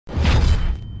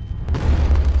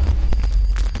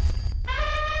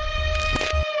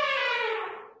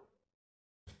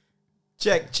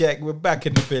Check. We're back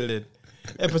in the building.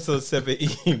 Episode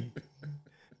 17.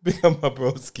 Big up my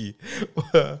broski.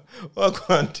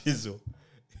 Welcome, Tizzle.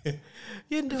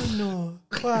 You don't know.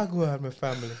 Wagwan, my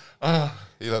family.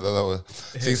 You don't know.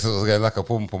 Cecil was getting like a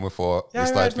pum before we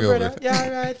started filming. filming. Yeah,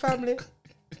 right, family.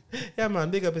 Yeah, man.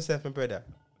 Big up yourself, my brother.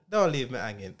 Don't leave me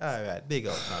hanging. All right, big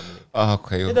up, family.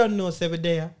 Okay. You don't know, 7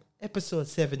 day. Episode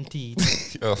 17.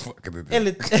 You're fucking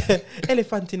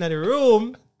Elephant in the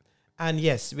room. And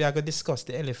yes, we are going to discuss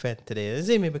the elephant today. You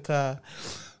see me? Because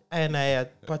I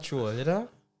had patrol, you know?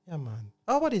 Yeah, man.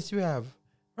 Oh, what is we have?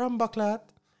 Rambaclat?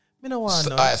 Me no want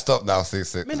none. Alright, stop now,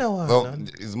 Cecil. Me no want none.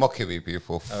 He's mocking me,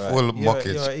 people. Right. Full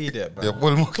mockage. You're an idiot, bro. You're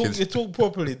full mockage. You talk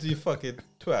properly to you fucking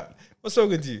twat. What's wrong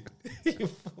with you?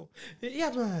 Yeah,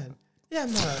 man. Yeah,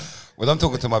 man. When I'm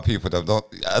talking to my people,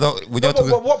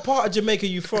 what part of Jamaica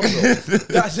you from, bro?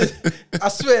 I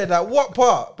swear that what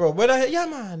part, bro? When I yeah,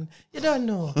 man, you don't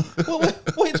know.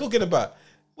 What are you talking about?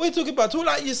 What are you talking about? Talk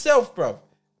like yourself, bro.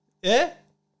 Yeah.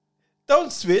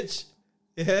 Don't switch.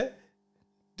 Yeah.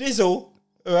 Diesel.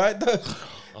 All right.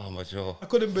 Oh my God. I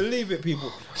couldn't believe it,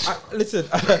 people. Listen,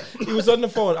 he was on the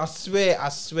phone. I swear. I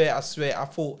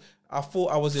thought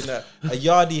I was in a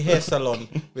yardie hair salon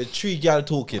with 3 gal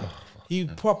talking. He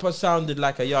proper sounded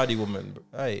like a yardie woman.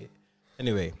 Hey.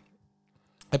 Anyway,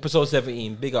 episode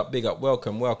 17. Big up.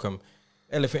 Welcome.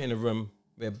 Elephant in the room.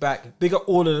 We're back. Big up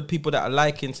all of the people that are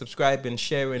liking, subscribing,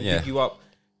 sharing. Yeah. Big you up.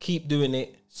 Keep doing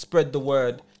it. Spread the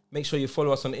word. Make sure you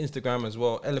follow us on Instagram as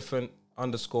well.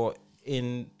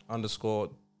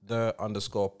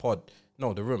 Elephant_in_the_pod.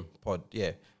 No, the room pod.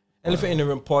 Yeah. Elephant in the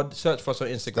Room pod. Search for us on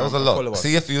Instagram. That was a lot.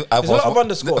 See, if I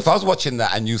was watching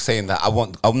that and you saying that, I'm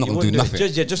not gonna do nothing.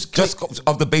 Just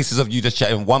of the basis of you just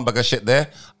chatting one bag of shit there,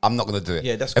 I'm not gonna do it.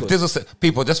 Yeah, that's good.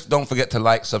 People, just don't forget to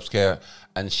like, subscribe,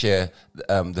 and share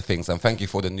the things. And thank you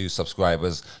for the new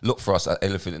subscribers. Look for us at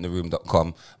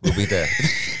elephantintheroom.com. We'll be there.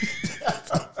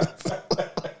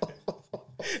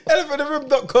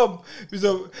 elephantintheroom.com.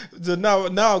 So now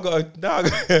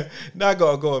I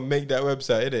gotta go and make that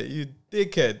website, innit? You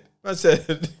dickhead. I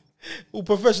said, all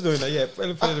professional in that, yeah,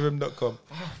 elephantintheroom.com.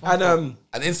 And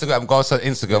Instagram, go on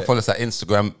Instagram, follow us at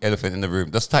Instagram, Elephant in the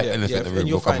Room. Just type Elephant in the Room,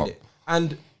 you'll find it.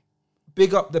 And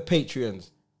big up the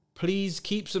Patreons. Please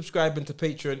keep subscribing to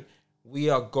Patreon. We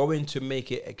are going to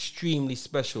make it extremely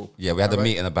special. Yeah, we had a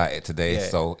meeting about it today,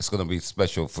 so it's going to be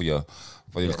special for your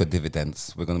little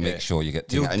dividends. We're going to make sure you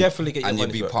get. You'll definitely get your money.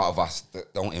 And you'll be part of us.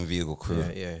 Don't inveigle crew.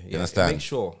 Yeah. You understand? Make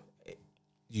sure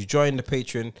you join the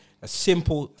Patreon. A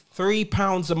simple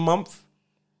 £3 a month,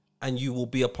 and you will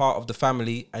be a part of the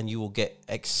family, and you will get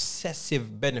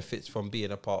excessive benefits from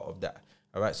being a part of that.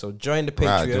 All right, so join the Patreon.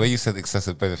 Right, the way you said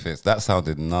excessive benefits, that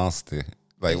sounded nasty.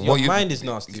 Like your mind is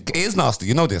nasty. It is nasty.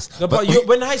 You know this. No, but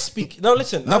when I speak,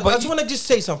 listen. I just want to just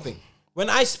say something. When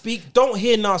I speak, don't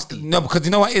hear nasty. No, because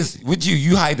you know what it is? With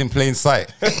you hide in plain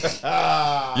sight.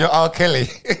 You're R. Kelly.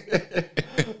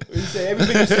 You say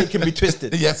everything you say can be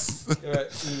twisted. Yes. Right.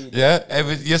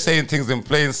 Yeah. You're saying things in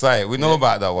plain sight. We know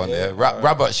about that one. Yeah.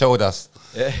 Robert showed us.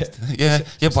 Yeah.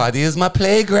 Your body is my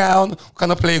playground. What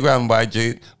kind of playground, by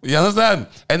G? You understand?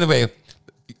 Anyway,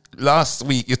 last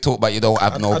week you talked about you don't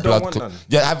have no blood.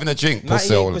 You're having a drink.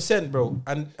 98%, bro.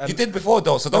 And you did before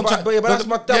though, so don't try. But that's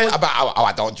my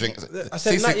I don't drink. I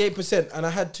said 98%, and I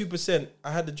had 2%.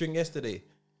 I had the drink yesterday,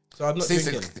 so I'm not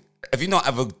drinking. If you not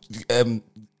have a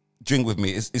drink with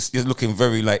me, you're looking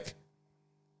very like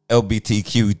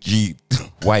LBTQG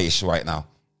whitish right now.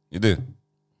 You do.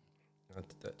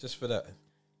 Just for that.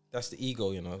 That's the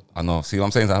ego, you know. I know. See what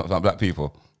I'm saying about black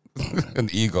people? An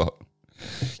ego.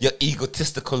 You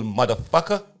egotistical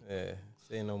motherfucker. Yeah,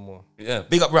 say no more. Yeah,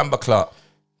 big up Ramba Clark.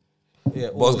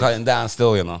 Yeah, boys cutting down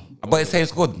still, you know. But it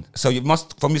tastes good. So you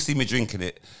must, from you see me drinking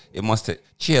it, it must.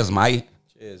 Cheers, mate.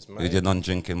 Cheers, mate. With your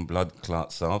non-drinking blood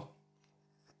clot, so.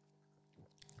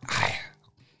 I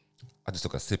just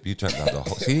took a sip. You drank that the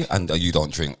whole. See, and you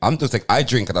don't drink. I'm just like I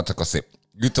drink and I took a sip.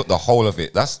 You took the whole of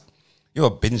it. You're a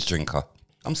binge drinker.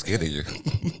 I'm scared of you.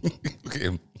 Look at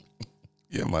him.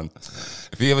 Yeah, man.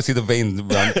 If you ever see the veins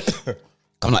run,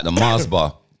 I'm like the Mars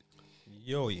bar.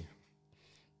 Yo.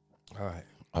 All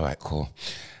right, cool.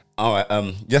 All right.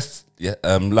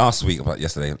 Last week I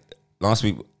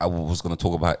was going to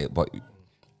talk about it, but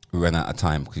we ran out of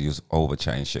time because you was over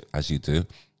chatting shit as you do.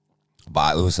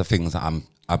 But it was the things that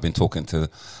I've been talking to.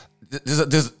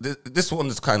 This one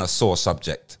is kind of sore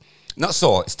subject. Not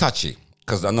sore, it's touchy.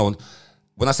 Because I know,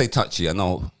 when I say touchy, I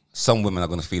know some women are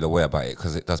going to feel away about it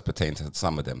because it does pertain to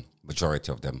some of them,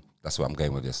 majority of them. That's where I'm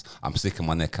going with this. I'm sticking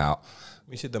my neck out.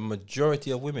 We said the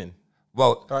majority of women.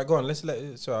 Well, all right, go on.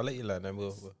 I'll let you learn, and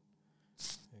we'll go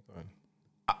on.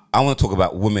 I want to talk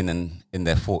about women in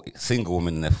their 40s, single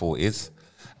women in their 40s.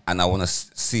 And I want to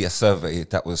see a survey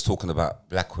that was talking about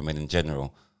black women in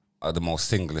general are the most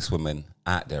singlest women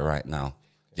out there right now.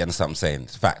 You understand what I'm saying?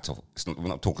 It's fact. We're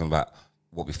not talking about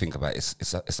what we think about it.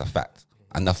 It's a fact.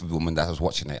 Enough of the women that was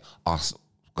watching it are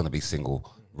going to be single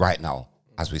right now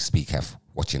as we speak,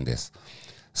 watching this.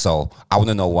 So I want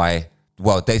to know why.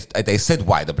 Well, they said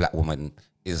why the black woman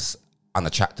is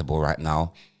unattractable right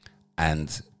now.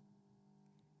 And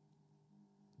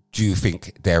do you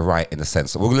think they're right in a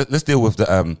sense? Well, let's deal with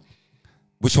the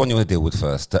which one you want to deal with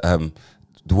first?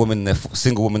 The woman in their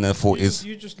single woman in their 40s.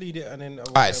 You just lead it, and then. All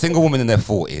right, single woman in their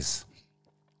 40s.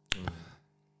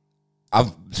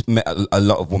 I've met a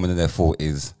lot of women in their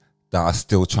 40s that are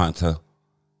still trying to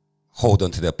hold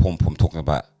on to their pom pom, talking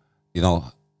about, you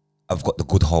know, I've got the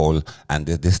good hole and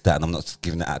this, that, and I'm not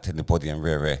giving it out to anybody and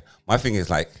rare. My thing is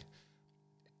like,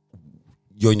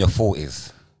 you're in your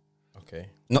 40s. Okay.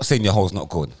 Not saying your hole's not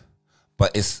good,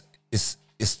 but it's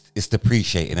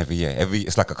depreciating every year.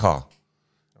 It's like a car.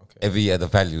 Okay. Every year the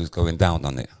value is going down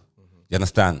on it. Mm-hmm. You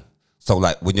understand? So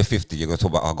like when you're 50, you're gonna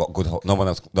talk about I got good hole. No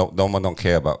one don't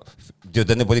care about. Does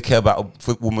anybody care about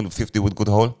a woman 50 with good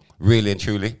hole? Really and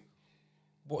truly?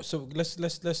 What? So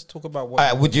let's talk about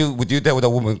what. Would you deal with a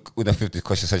woman with a 50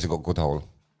 because she says she got good hole?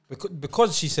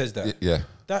 Because she says that. Yeah.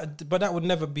 But that would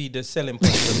never be the selling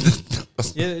point.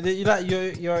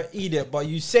 You're an idiot, but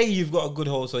you say you've got a good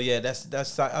hole, so yeah,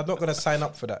 that's. I'm not gonna sign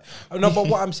up for that. No, but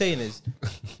what I'm saying is,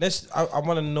 I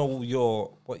want to know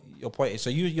what your point is. So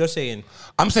you're saying,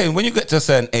 I'm saying when you get to a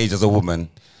certain age as a woman,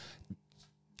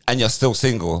 and you're still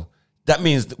single, that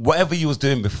means whatever you was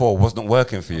doing before wasn't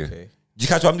working for you. Okay. Do you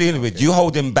catch what I'm dealing with? You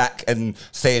holding back and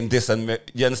saying this, and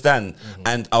you understand? Mm-hmm.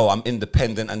 And I'm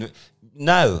independent, and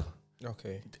no.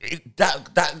 Okay.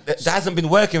 That hasn't been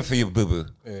working for you, boo boo.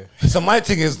 Yeah. So my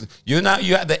thing is, you're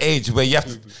at the age where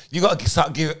you got to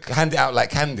start hand it out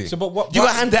like candy. So, but what you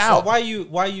got to hand it out? Why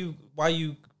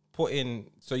you put in?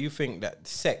 So you think that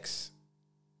sex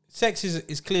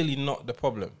is clearly not the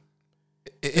problem?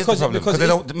 It is the problem because they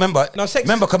don't remember. No,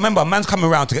 remember, man's coming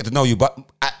around to get to know you, but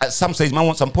at some stage, man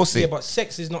wants some pussy. Yeah, but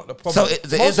sex is not the problem. So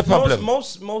it is a problem.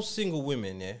 Most single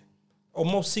women, yeah. Or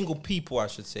most single people, I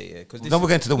should say, yeah. Because we're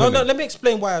getting to the women. No, let me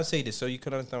explain why I say this so you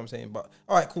can understand what I'm saying. But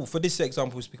all right, cool. For this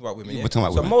example, we speak about women. Yeah? We're talking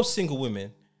about women. Most single women,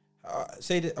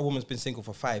 say that a woman's been single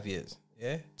for 5 years.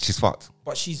 Yeah, she's fucked.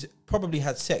 But she's probably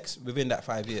had sex within that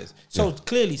 5 years. So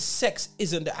clearly, sex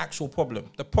isn't the actual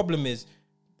problem. The problem is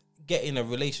getting a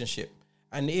relationship.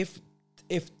 And if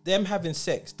them having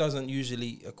sex doesn't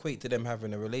usually equate to them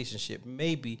having a relationship,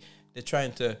 maybe they're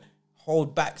trying to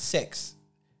hold back sex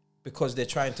because they're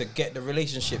trying to get the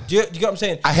relationship. Do you get what I'm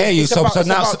saying? I hear you. So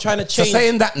now, trying to change. So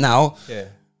saying that now,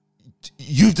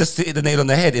 you've just hit the nail on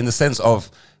the head in the sense of,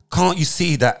 can't you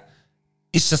see that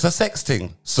it's just a sex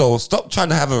thing? So stop trying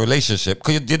to have a relationship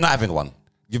because you're not having one.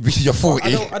 You're 40.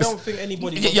 I don't think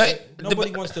anybody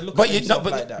wants to look at themselves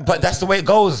like that. But that's the way it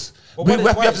goes. We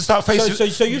have to start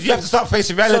facing. So you have to start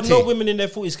facing reality. So no women in their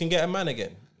 40s can get a man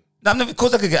again. No, of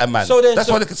course I could get a man.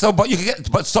 But you can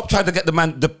get. But stop trying to get the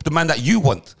man that you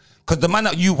want. Because the man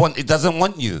that you want, it doesn't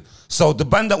want you. So the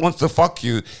man that wants to fuck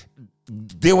you,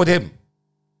 deal with him.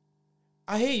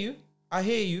 I hear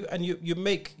you, and you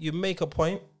make a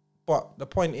point. But the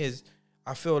point is,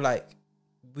 I feel like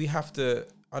we have to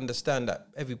understand that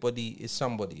everybody is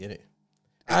somebody, innit?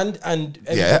 And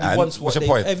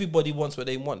everybody wants what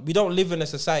they want. We don't live in a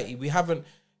society. We haven't.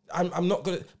 I'm not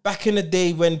gonna. Back in the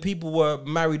day when people were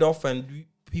married off and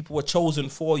people were chosen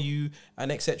for you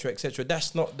and etc.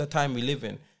 That's not the time we live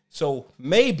in. So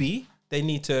maybe they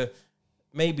need to,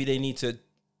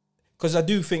 because I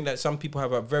do think that some people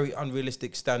have a very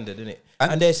unrealistic standard, innit?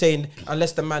 And they're saying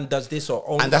unless the man does this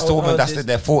or and that's the woman that's in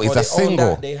their 40s, that's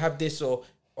single. They have this or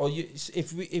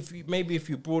if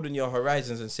you broaden your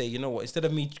horizons and say, you know what, instead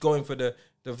of me going for the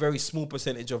very small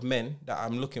percentage of men that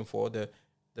I'm looking for, the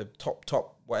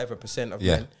top whatever percent of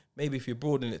men, maybe if you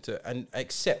broaden it to and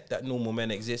accept that normal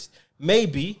men exist,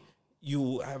 maybe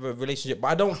you have a relationship. But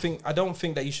I don't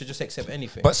think that you should just accept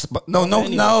anything. But no,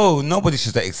 nobody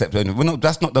should accept anything.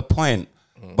 That's not the point.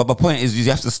 But the point is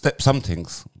you have to step some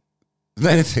things.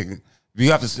 Not anything. You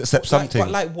have to accept something.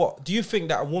 But like what? Do you think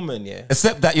that a woman,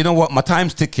 accept that, you know what, my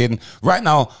time's ticking. Right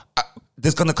now,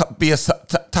 there's going to be a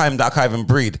time that I can't even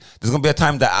breathe. There's going to be a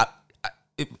time that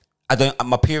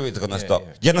my period's going to stop.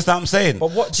 You understand what I'm saying?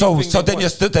 But what do you think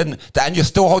you're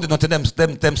still holding on to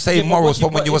them same morals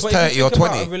from when you was 30 or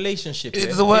 20. A relationship. It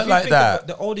doesn't work like that.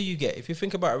 The older you get, if you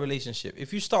think about a relationship,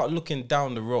 if you start looking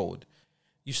down the road,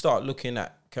 you start looking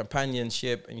at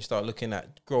companionship and you start looking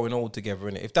at growing old together.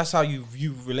 And if that's how you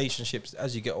view relationships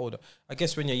as you get older, I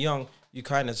guess when you're young, you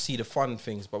kind of see the fun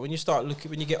things. But when you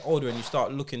get older and you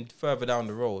start looking further down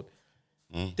the road,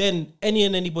 then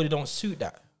anybody don't suit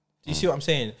that. Do you see what I'm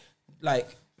saying?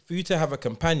 Like, for you to have a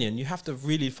companion, you have to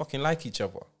really fucking like each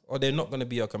other, or they're not going to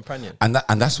be your companion. And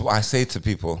that's what I say to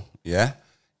people. Yeah,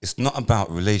 it's not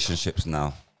about relationships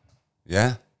now.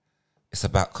 Yeah, it's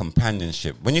about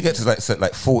companionship. When you get to like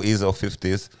 40s or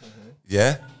 50s,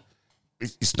 yeah,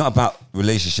 it's not about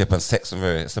relationship and sex and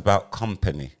it's about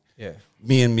company. Yeah.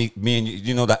 Me and you,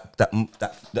 you know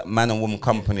that man and woman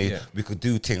company. We could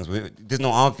do things. There's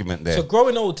no argument there. So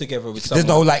growing old together with someone.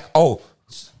 There's no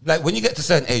like when you get to a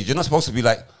certain age, you're not supposed to be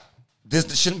like. There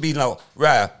shouldn't be no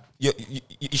You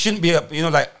shouldn't be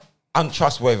like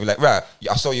untrustworthy. Like I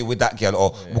saw you with that girl,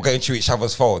 or we're going through each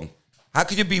other's phone. How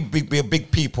could you be a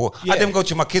big people? I didn't go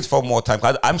to my kids' phone more time.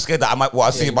 I'm scared that I might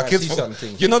see my kids' phone.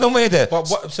 You know the way there. But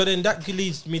so then that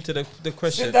leads me to the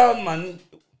question. Sit down, man.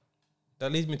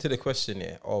 That leads me to the question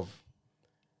here of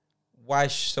why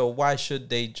should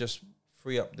they just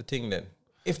free up the thing then?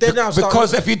 If they're now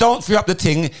because if you don't free up the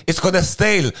thing, it's gonna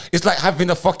stale. It's like having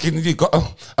you got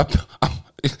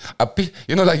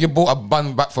like you bought a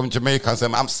bun back from Jamaica and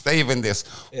said, I'm saving this.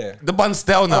 Yeah. The bun's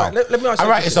stale now. All right, let me ask you a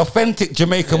question. It's authentic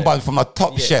Jamaican bun from a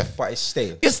top chef. But it's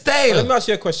stale. It's stale. Let me ask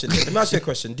you a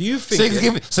question. Do you think...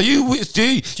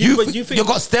 you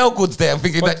got stale goods there. I'm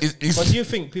thinking but do you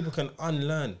think people can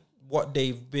unlearn what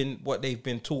they've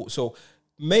been taught? So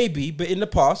maybe, but in the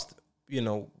past,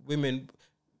 women...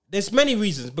 There's many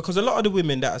reasons, because a lot of the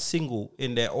women that are single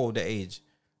in their older age,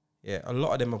 a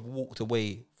lot of them have walked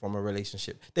away from a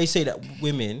relationship. They say that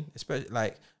women,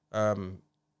 especially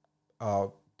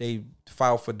they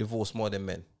file for divorce more than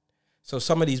men. So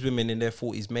some of these women in their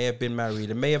 40s may have been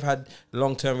married and may have had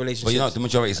long-term relationships. But the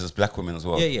majority is black women as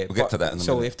well. Yeah. We'll get to that in a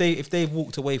minute. So if they've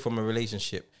walked away from a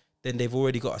relationship, then they've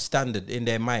already got a standard in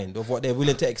their mind of what they're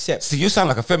willing to accept. See, you sound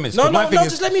like a feminist. No,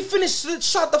 just let me finish.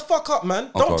 Shut the fuck up, man.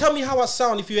 Don't tell me how I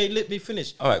sound if you ain't let me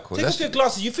finish. All right, cool. Take off your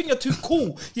glasses. You think you're too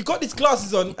cool. You got these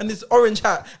glasses on and this orange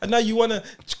hat, and now you want to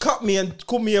cut me and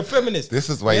call me a feminist.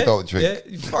 This is why you don't drink.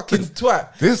 Yeah, you fucking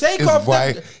twat. Take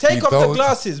off the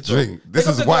glasses, bro. Drink. This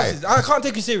is why. Glasses. I can't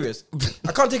take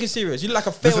you serious. You look like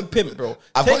a failed pimp, bro.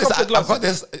 Take off the glasses. I've got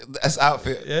this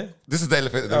outfit. Yeah. This is the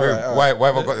elephant in the room. Right. Why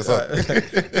have I got this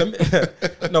on?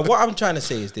 No, what I'm trying to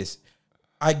say is this.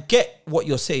 I get what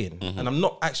you're saying, and I'm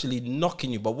not actually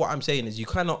knocking you, but what I'm saying is you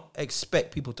cannot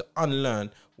expect people to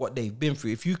unlearn what they've been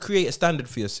through. If you create a standard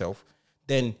for yourself,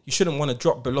 then you shouldn't want to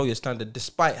drop below your standard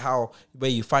despite where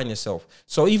you find yourself.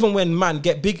 So even when man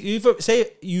get big,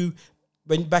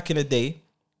 when back in the day,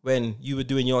 when you were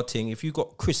doing your thing, if you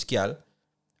got Chris gal,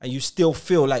 and you still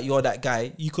feel like you're that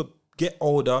guy, you could get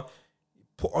older,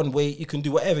 put on weight, you can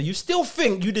do whatever. You still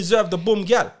think you deserve the boom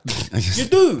gal. You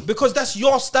do, because that's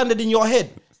your standard in your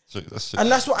head. That's true. And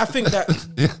that's what I think that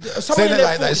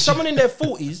someone in their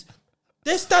 40s,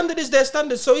 their standard is their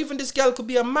standard. So even this gal could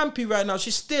be a mampy right now.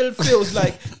 She still feels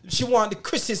like she want the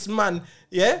Chris's man,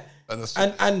 yeah?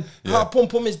 And her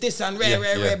pum is this and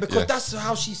rare, because that's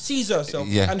how she sees herself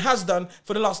and has done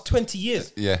for the last 20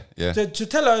 years. To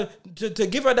tell her, to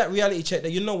give her that reality check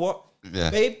that, you know what?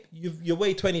 Yeah. Babe, you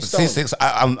weigh 20 stone.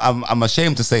 I'm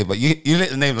ashamed to say, but you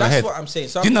lit the name on the head. That's what I'm saying.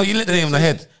 So you lit the name on the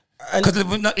head. Because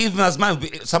even as man,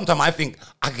 sometimes I think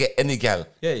I get any gal.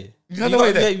 Yeah. You know the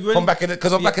way that from back in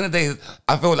back in the days,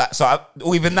 I feel like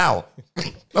or even now.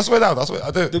 That's what I do.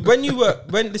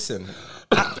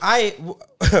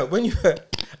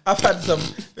 I've had some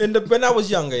when I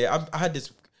was younger. I had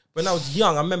this when I was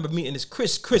young. I remember meeting this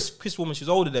Chris woman. She was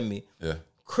older than me. Yeah.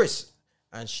 Chris,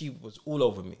 and she was all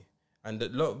over me. And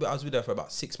I was with her for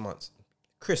about 6 months.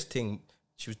 Chris thing,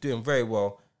 she was doing very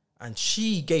well. And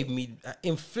she gave me an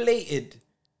inflated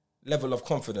level of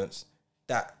confidence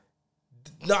that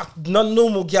non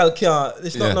normal gal can't.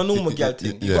 It's not a normal gal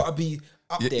thing. You gotta be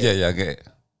up there. Yeah, I get it.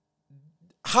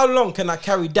 How long can I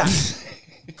carry that?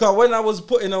 Because when I was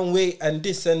putting on weight and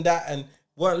this and that and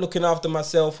weren't looking after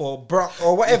myself or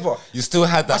whatever, you still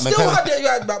had that.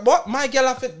 But what my gal?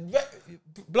 I think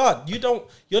blood.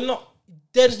 You're not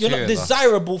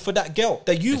desirable for that girl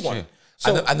that you want.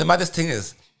 So, and the maddest thing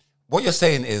is, what you're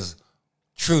saying is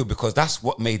true, because that's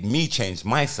what made me change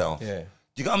myself. Yeah.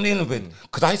 You got what I'm dealing with?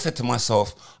 Because I said to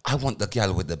myself, I want the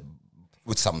girl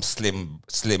with some slim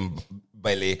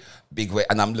belly, big weight,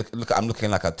 and I'm looking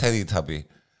like a Teletubby.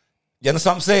 You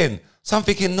understand what I'm saying? So I'm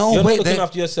thinking, you're not looking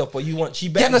after yourself, but she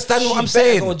better. You understand what I'm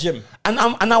saying? Go gym. And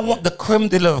I want the creme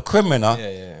de la creme, you know?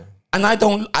 Yeah. And I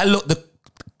look the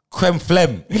creme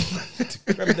phlegm.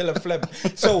 Creme de la phlegm.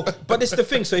 So, but it's the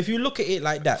thing. So if you look at it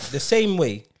like that, the same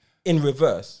way in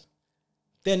reverse,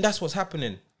 then that's what's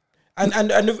happening.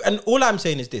 And all I'm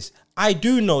saying is this: I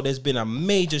do know there's been a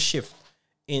major shift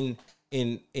in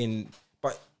the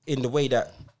way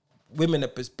that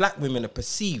black women are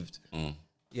perceived.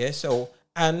 Yeah. So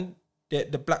and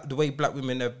the way black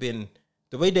women have been,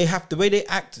 the way they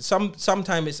act.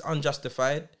 Sometimes it's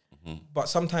unjustified, but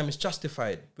sometimes it's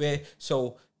justified.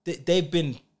 They've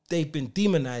been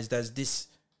demonized as this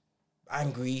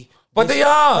angry. But they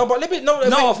are. No, but let me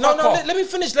let me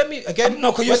finish. Let me again.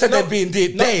 No, because you said they're being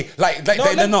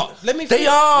they're not. Let me. They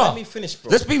are. Let me finish, bro.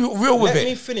 Let's be real with it. Let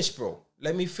me finish, bro.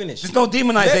 Let me finish. There's no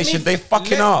demonization. They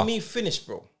fucking are. Let me finish,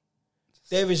 bro.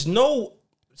 There is no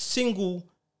single.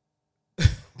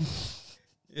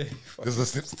 Yeah,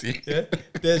 yeah.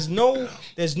 There's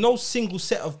no single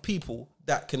set of people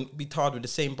that can be tarred with the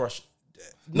same brush.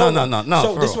 No.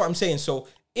 So this is what I'm saying. So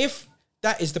if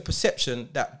that is the perception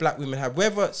that black women have,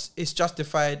 whether it's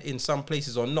justified in some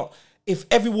places or not, if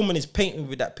every woman is painted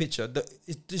with that picture,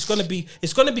 it's gonna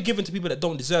be given to people that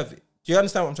don't deserve it. Do you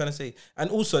understand what I'm trying to say?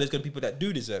 And also, there's gonna be people that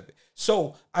do deserve it.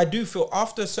 So I do feel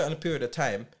after a certain period of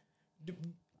time,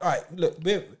 all right, look,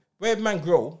 where man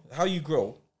grow, how you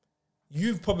grow,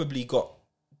 you've probably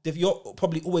you're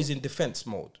probably always in defense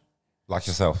mode. Like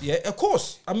yourself. Yeah, of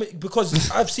course. I mean, because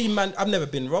I've never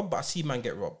been robbed, but I see man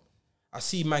get robbed. I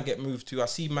see man get moved to. I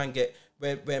see man get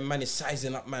where man is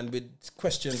sizing up man with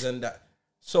questions and that.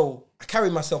 So I carry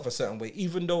myself a certain way,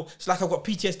 even though it's like I've got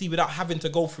PTSD without having to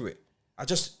go through it. I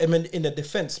just am in a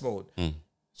defense mode.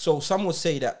 So some would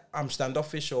say that I'm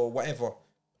standoffish or whatever.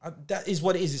 That is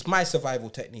what it is. It's my survival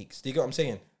techniques. Do you get what I'm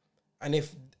saying? And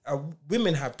if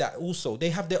women have that also, they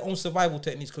have their own survival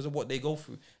techniques because of what they go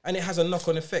through. And it has a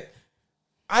knock-on effect.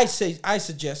 I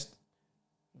suggest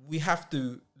we have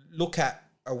to look at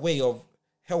a way of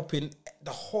helping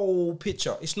the whole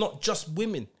picture. It's not just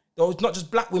women. It's not just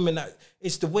black women.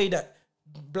 It's the way that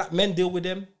black men deal with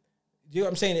them. You know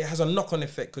what I'm saying? It has a knock-on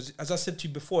effect because, as I said to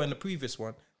you before in the previous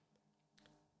one,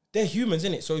 they're humans,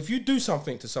 innit? So if you do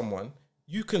something to someone,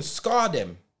 you can scar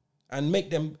them and make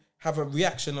them have a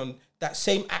reaction on that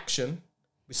same action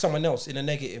with someone else in a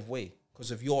negative way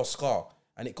because of your scar.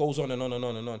 And it goes on and on and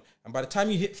on and on. And by the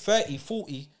time you hit 30,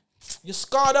 40, you're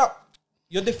scarred up.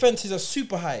 Your defenses are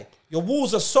super high. Your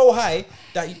walls are so high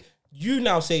that you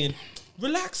now saying,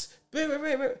 relax. Wait.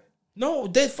 No,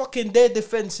 their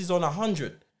defense is on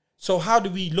 100. So how do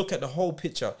we look at the whole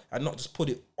picture and not just put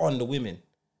it on the women?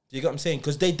 Do you get what I'm saying?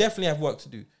 Because they definitely have work to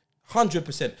do.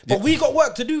 100%. But we got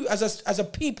work to do as a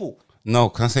people. No,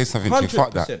 can I say something 100%. To you?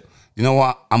 Fuck that. You know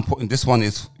what? I'm putting this one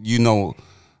is, I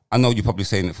know you're probably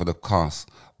saying it for the cast,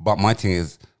 but my thing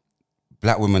is,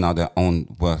 black women are their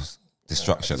own worst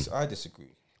destruction. I disagree.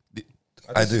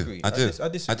 I do.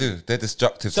 They're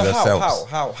destructive to themselves.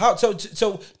 How?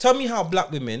 So tell me how black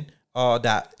women are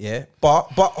that, yeah? But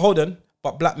hold on.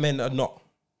 But black men are not.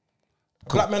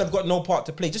 Black men have got no part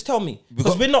to play. Just tell me.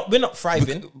 Because we're not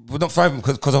thriving. We're not thriving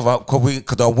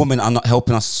because our women are not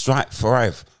helping us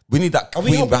thrive. We need that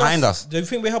queen behind us. Do you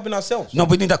think we're helping ourselves? No,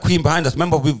 we need that queen behind us.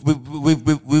 Remember, we've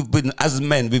been, as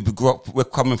men, we've grew up. We're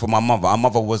coming from our mother. Our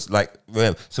mother was like,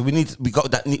 so we need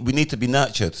to be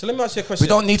nurtured. So let me ask you a question. We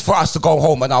don't need for us to go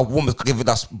home and our woman's giving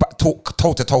us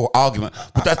toe to toe argument.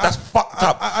 But that's fucked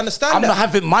up. I understand. I'm not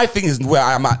having, my thing is where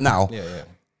I am at now. Yeah.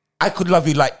 I could love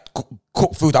you like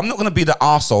cook food. I'm not going to be the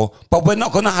arsehole, but we're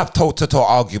not going to have toe to toe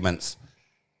arguments.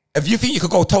 If you think you could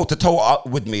go toe to toe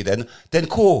with me, then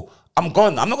cool. I'm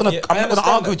gone. I'm not gonna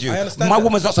argue with you. My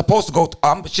woman's not supposed to go.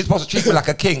 She's supposed to treat me like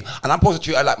a king, and I'm supposed to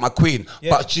treat her like my queen.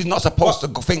 Yeah. But she's not supposed to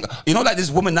think. You know, like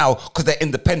this woman now, because they're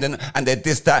independent and they're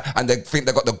this, that, and they think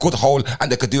they got the good hole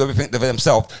and they could do everything for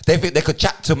themselves. They think they could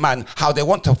chat to man how they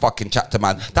want to fucking chat to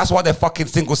man. That's why they're fucking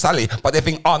single Sally. But they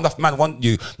think, enough man want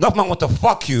you. Enough man want to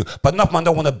fuck you, but enough man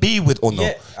don't want to be with or no.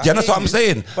 Yeah, do you understand what I'm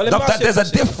saying? There's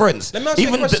a difference.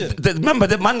 Even remember,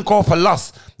 the man go for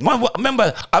lust.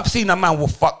 Remember, I've seen a man will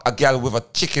fuck a girl with a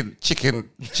chicken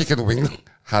wing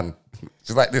hand.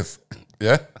 She's like this,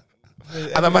 yeah.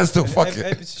 And the man still fuck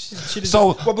it.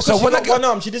 So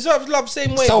when she deserves love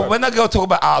same way. So when a girl talk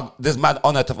about this man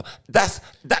on her,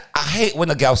 that I hate when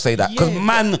a girl say that because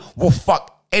man will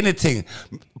fuck anything.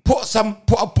 Put a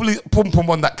pum pum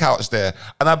on that couch there,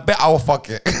 and I bet I'll fuck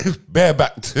it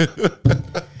bareback too.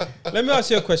 Let me ask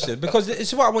you a question because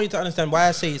it's what I want you to understand. Why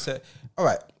I say it's all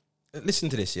right. Listen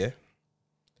to this, yeah.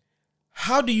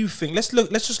 How do you think? Let's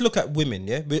just look at women,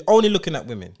 yeah. We're only looking at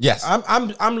women. Yes.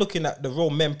 I'm looking at the role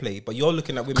men play, but you're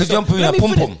looking at women. Because you're putting a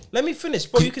pum pum. Let me finish,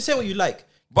 bro. You can say what you like.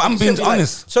 But I'm being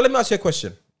honest. So let me ask you a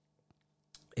question.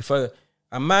 If a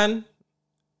man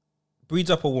breeds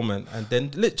up a woman, and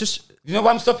then just. You know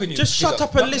why I'm stopping you? Just shut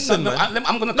up and listen, man.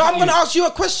 I'm gonna. No, I'm gonna ask you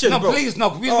a question. No, bro. please, no.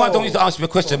 The reason why I don't need to ask you a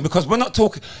question because we're not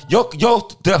talking. You're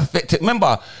the affected.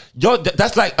 Remember,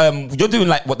 that's like you're doing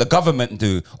like what the government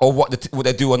do or what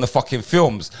they do on the fucking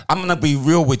films. I'm gonna be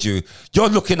real with you. You're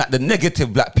looking at the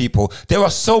negative black people. There are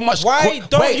so much. Why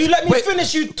don't you let me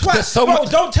finish? You twat. So bro,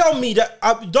 much. Don't tell me that.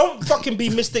 Don't fucking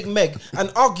be Mystic Meg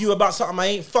and argue about something I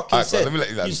ain't fucking Right, said. let me let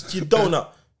you land. You donut.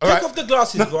 Take off the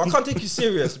glasses, bro. I can't take you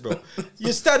serious, bro.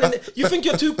 You're standing. You think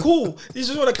you're too cool. You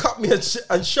just want to cut me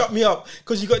and shut me up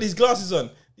because you got these glasses on.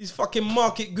 These fucking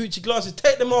market Gucci glasses.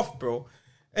 Take them off, bro.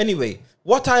 Anyway,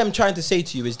 what I am trying to say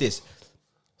to you is this: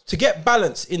 to get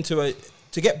balance into a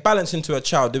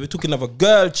child, they were talking of a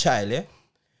girl child. Yeah,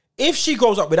 if she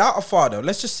grows up without a father,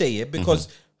 let's just say because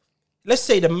let's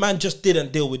say the man just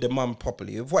didn't deal with the mum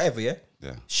properly, whatever. Yeah.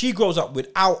 She grows up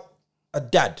without a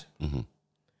dad.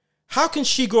 How can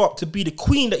she grow up to be the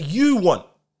queen that you want?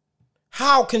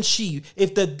 How can she,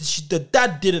 if the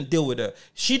dad didn't deal with her?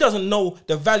 She doesn't know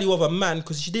the value of a man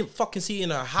because she didn't fucking see it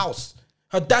in her house.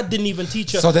 Her dad didn't even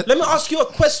teach her. Let me ask you a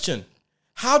question.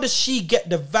 How does she get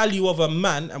the value of a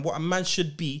man and what a man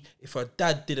should be if her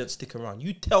dad didn't stick around?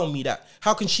 You tell me that.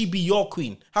 How can she be your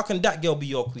queen? How can that girl be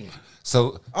your queen?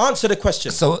 So answer the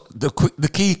question. So the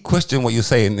key question, what you're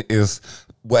saying is,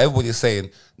 whatever you're saying,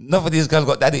 none of these girls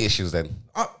got daddy issues then.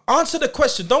 Answer the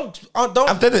question. Don't. I've done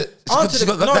it. Answer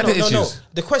the daddy issues. No.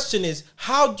 The question is,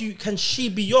 can she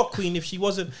be your queen if she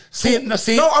wasn't?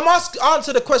 No, I'm asking.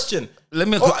 Answer the question.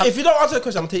 If you don't answer the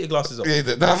question, I'm gonna take your glasses off. Yeah,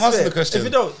 I'm answering the question. If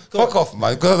you don't, fuck off,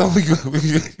 man.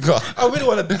 I really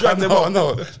want to drag them off.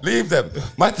 No, leave them.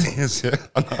 My thing is,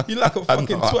 you like a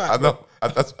fucking twat. I know.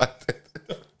 That's my thing.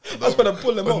 I just want to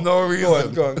pull them off. For no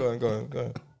reason. Go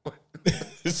on.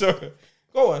 Sorry.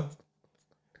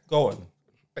 Go on.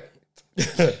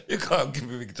 You can't give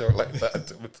me a big joke like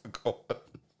that. Go on.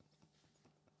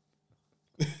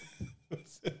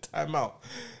 Time out.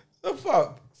 The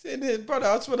fuck? Sitting here, brother,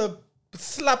 I just want to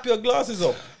slap your glasses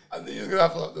off. I think you're going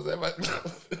to have to say my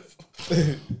glasses.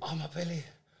 Oh, my belly.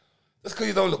 That's because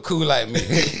you don't look cool like me.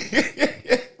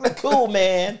 Look cool,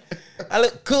 man. I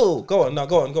look cool. Go on.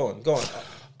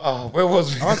 Oh, where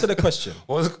was we? Answer the question.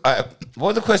 What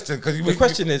was the question? The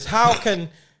question is, how can...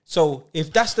 So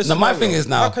if that's the scenario, my thing is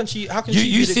now, how can she?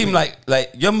 You seem like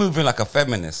you're moving like a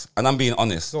feminist, and I'm being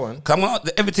honest. Go on.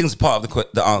 Everything's part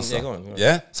of the answer. Yeah, go on.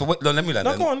 Yeah. So let me learn.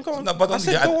 No, go on. No, but I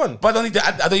said go on. But I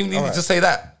don't even need to say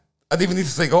that. I don't even need to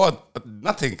say go on.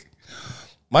 Nothing.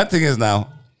 My thing is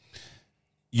now,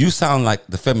 you sound like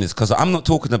the feminist because I'm not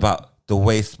talking about the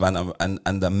waistband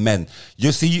and the men.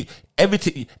 You see,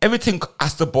 everything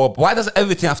has to boil. Why does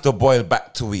everything have to boil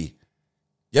back to we?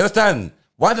 You understand?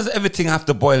 Why does everything have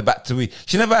to boil back to we?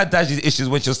 She never had daddy issues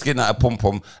when she was skinning at a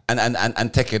pom-pom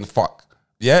and taking fuck.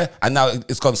 Yeah? And now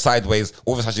it's gone sideways.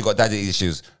 All of a sudden she got daddy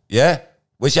issues. Yeah?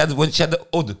 When she had the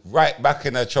odd right back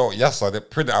in her throat, yassa, they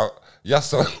print out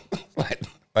yassa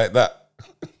like that.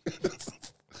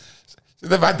 She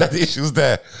never had daddy issues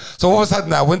there. So all of a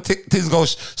sudden now, when things go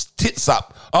tits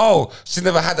up, oh, she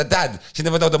never had a dad. She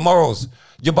never know the morals.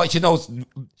 Yeah, but she knows,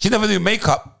 she never knew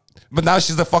makeup. But now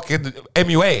she's a fucking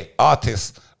MUA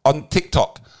artist on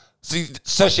TikTok.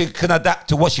 So she can adapt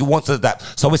to what she wants to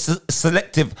adapt. So it's a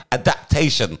selective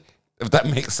adaptation, if that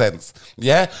makes sense.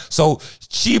 Yeah? So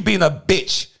she being a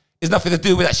bitch is nothing to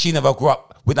do with that she never grew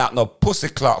up without no pussy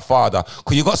clout father.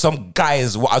 Because you got some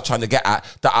guys, what I'm trying to get at,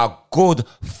 that are good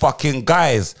fucking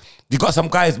guys. You got some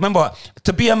guys, remember,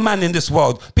 to be a man in this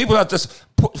world, people are just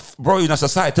growing us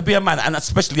aside. To be a man, and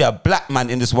especially a black man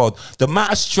in this world, the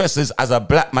amount of stresses as a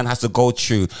black man has to go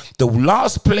through, the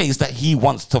last place that he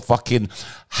wants to fucking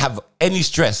have any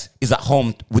stress is at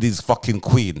home with his fucking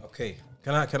queen. Okay,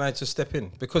 can I just step in?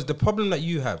 Because the problem that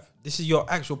you have, this is your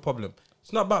actual problem.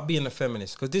 It's not about being a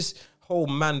feminist, because this whole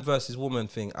man versus woman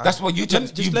thing. That's what you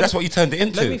turned it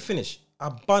into. Let me finish. I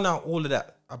bun out all of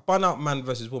that. I bun out man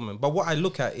versus woman. But what I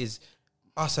look at is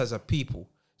us as a people.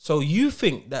 So you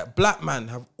think that black men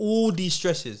have all these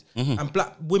stresses and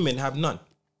black women have none?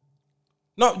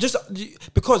 No, just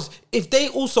because if they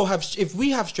also have, if we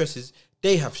have stresses,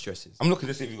 they have stresses. I'm looking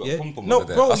to see if you got pom-pom no,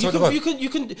 over there. bro, you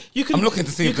can. I'm looking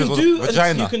to see if there's a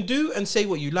vagina. You can do and say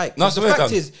what you like. No,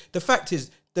 the fact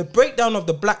is, the breakdown of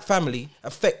the black family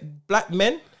affect black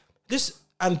men,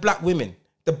 and black women.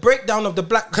 The breakdown of the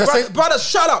black brother,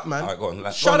 shut up, man. Right, go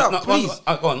on, shut up, please.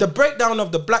 Go on. The breakdown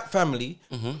of the black family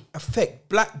affect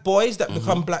black boys that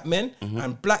become black men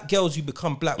and black girls who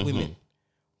become black women.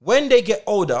 When they get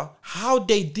older, how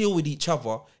they deal with each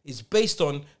other is based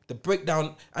on the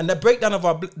breakdown, and the breakdown of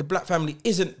the black family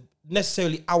isn't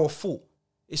necessarily our fault.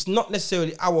 It's not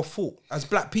necessarily our fault as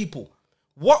black people.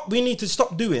 What we need to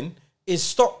stop doing is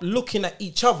stop looking at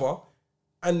each other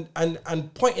and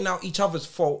pointing out each other's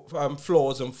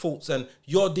flaws and faults, and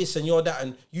you're this and you're that,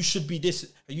 and you should be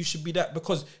this and you should be that.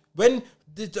 Because when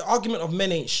the argument of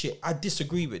men ain't shit, I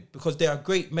disagree with, because they are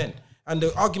great men. And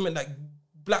the argument that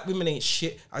black women ain't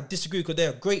shit, I disagree, because they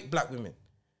are great black women.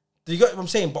 Do you get what I'm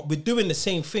saying? But we're doing the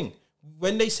same thing.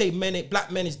 When they say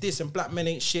black men is this and black men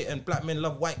ain't shit and black men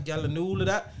love white gal and all of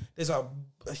that, there's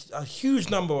a huge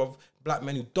number of black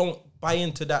men who don't buy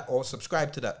into that or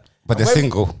subscribe to that. But they're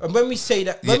single. And when we say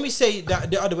that, when we say that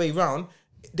the other way around,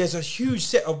 there's a huge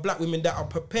set of black women that are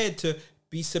prepared to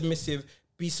be submissive,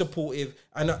 be supportive,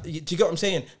 and do you get what I'm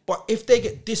saying? But if they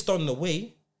get dissed on the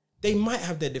way, they might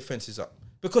have their defenses up.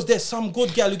 Because there's some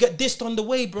good gal who get dissed on the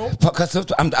way, bro. Because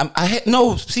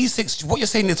no, C6, what you're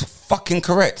saying is fucking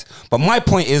correct. But my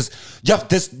point is, you have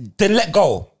this, then let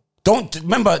go. Don't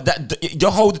remember that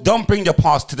don't bring your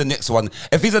past to the next one.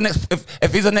 If he's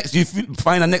the next, you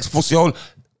find the next fusion,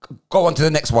 go on to the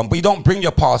next one. But you don't bring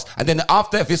your past. And then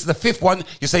after, if it's the fifth one,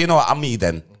 you say, you know what, I'm me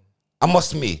then. I'm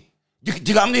just me. Do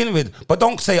you know what I'm dealing with? But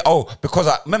don't say, oh, because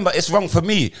remember, it's wrong for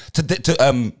me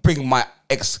to bring my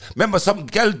ex. Remember, some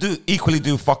girl equally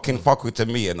do fucking fuckery to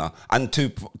me, and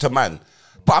to man.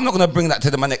 But I'm not gonna bring that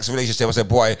to my next relationship. I say,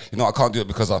 boy, you know, I can't do it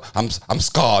because I'm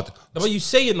scarred. No, but you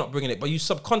say you're not bringing it, but you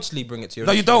subconsciously bring it to your.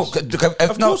 No, you don't.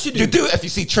 Of course you do. You do it if you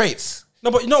see traits. No,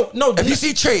 but no. If you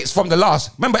see traits from the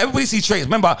last, remember, everybody sees traits.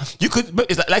 Remember, you could.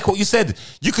 It's like what you said.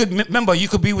 You could remember. You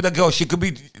could be with a girl. She could be.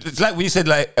 It's like when you said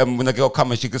when a girl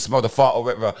comes and she could smell the fart or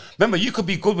whatever. Remember, you could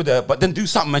be good with her, but then do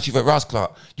something and she's a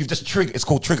rascal. You've just triggered. It's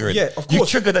called triggering. Yeah, of course. You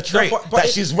triggered a trait that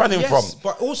she's running from.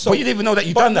 But also, but you didn't even know that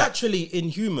you've done that. Naturally, in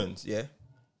humans, yeah,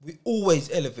 we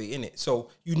always elevate in it. So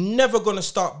you're never gonna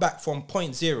start back from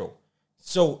point zero.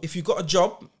 So if you got a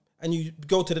job and you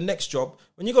go to the next job,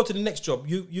 when you go to the next job,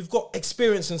 you've got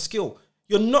experience and skill.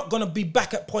 You're not gonna be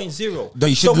back at point zero. No,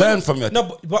 you should learn from it.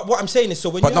 No, but what I'm saying is, so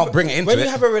when you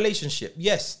have a relationship,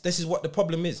 yes, this is what the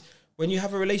problem is. When you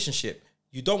have a relationship,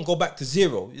 you don't go back to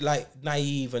zero, like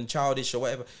naive and childish or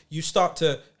whatever. You start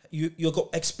to you got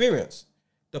experience.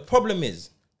 The problem is,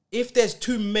 if there's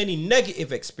too many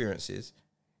negative experiences,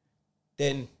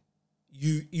 then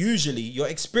you usually your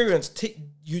experience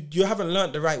you haven't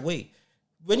learned the right way.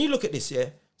 When you look at this, yeah,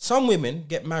 some women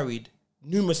get married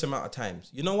numerous amount of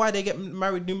times. You know why they get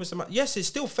married numerous amount? Yes, it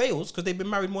still fails because they've been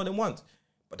married more than once.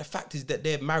 But the fact is that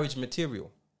they're marriage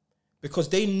material, because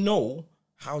they know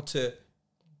how to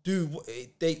do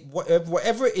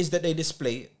whatever it is that they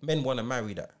display. Men want to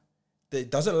marry that.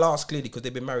 It doesn't last clearly because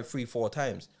they've been married 3-4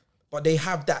 times, but they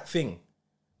have that thing.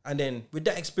 And then with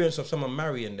that experience of someone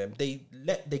marrying them, they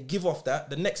give off that.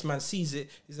 The next man sees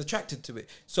it, is attracted to it.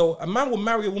 So a man will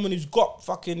marry a woman who's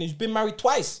been married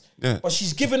twice, but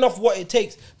she's given off what it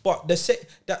takes. But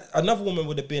that another woman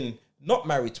would have been not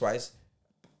married twice,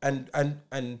 and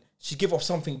she give off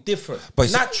something different.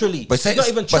 But naturally, she's not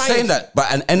even trying. But saying that,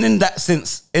 and in that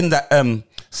sense, in that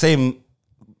same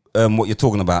what you're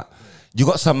talking about, you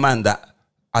got some men that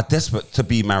are desperate to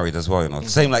be married as well. You know,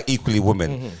 same like equally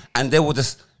women, and they will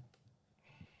just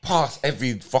pass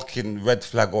every fucking red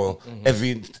flag or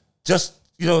every just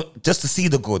to see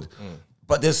the good.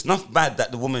 But there's enough bad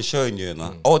that the woman's showing you,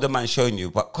 or the man showing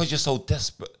you, but because you're so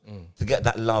desperate to get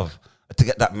that love, to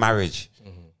get that marriage,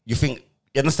 you think,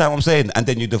 you understand what I'm saying? And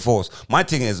then you divorce. My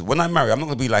thing is, when I'm married, I'm not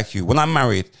gonna be like you. When I'm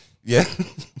married, yeah.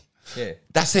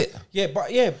 That's it.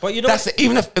 But you know, that's it.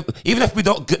 Even if we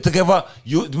don't get together,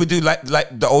 we do like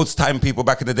the old time people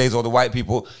back in the days, or the white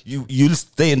people. You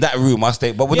stay in that room, I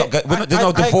stay, but we're not. There's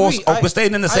no divorce. We're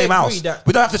staying in the same house.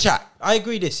 We don't have to chat. I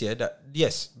agree.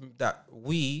 That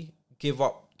we give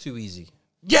up too easy.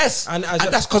 Yes, and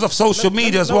that's because of social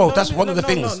media as well. That's one of the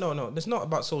things. No, it's not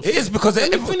about social. It is because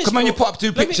come on, you put up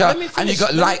two pictures and you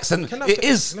got likes, and it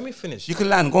is. Let me finish. You can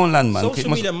land, go on land, man. Social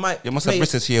media might. You must have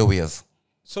British ears.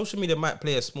 Social media might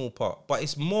play a small part, but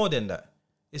it's more than that.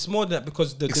 It's more than that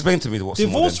because explain to me what's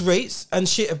divorce rates and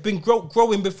shit have been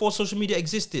growing before social media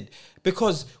existed.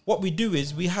 Because what we do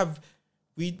is we're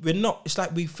not. It's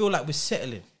like we feel like we're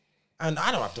settling, and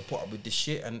I don't have to put up with this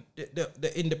shit and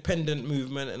the independent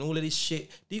movement and all of this shit.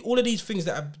 All of these things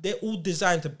they're all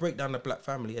designed to break down the black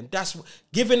family, and that's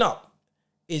giving up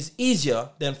is easier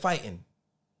than fighting.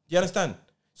 You understand?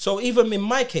 So even in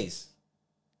my case,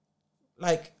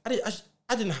 like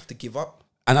I didn't have to give up.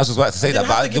 And I was about to say that,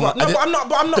 but I'm not.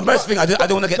 The best thing, I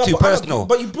don't want to get too personal.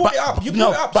 But you brought it up.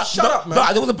 Shut up, man.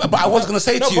 But I was going to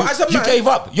say to you, you gave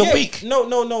up. You're weak. No.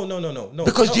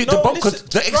 Because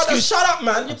the excuse. Shut up,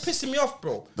 man. You're pissing me off,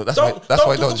 bro. That's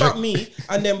why don't talk about me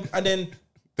and then.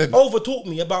 overtalk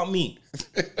me about me.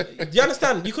 Do you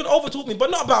understand? You can overtalk me, but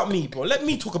not about me, bro. Let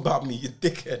me talk about me, you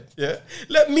dickhead. Yeah.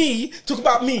 Let me talk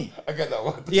about me. I get that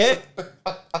one. Yeah.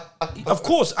 Of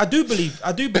course, I do believe,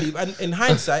 and in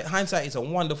hindsight is a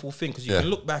wonderful thing because you can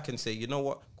look back and say, you know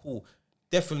what, cool,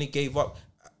 definitely gave up.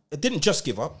 It didn't just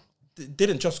give up. It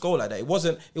didn't just go like that. It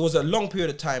was a long period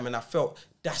of time, and I felt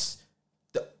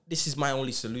this is my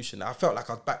only solution. I felt like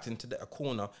I was backed into a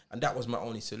corner, and that was my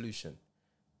only solution.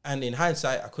 And in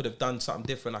hindsight, I could have done something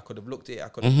different. I could have looked at it. I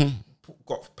could have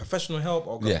got professional help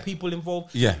or got people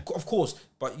involved. Yeah, of course.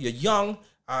 But you're young.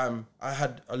 I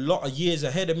had a lot of years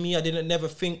ahead of me. I didn't never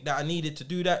think that I needed to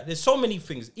do that. There's so many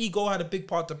things. Ego had a big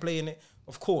part to play in it,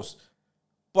 of course.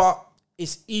 But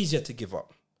it's easier to give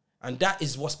up. And that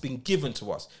is what's been given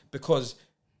to us because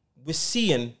we're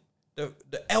seeing the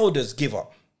elders give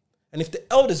up. And if the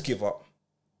elders give up,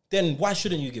 then why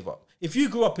shouldn't you give up? If you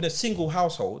grew up in a single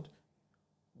household,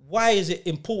 why is it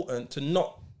important to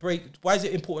not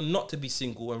to be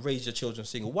single and raise your children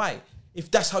single? Why? If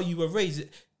that's how you were raised,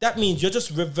 that means you're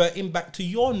just reverting back to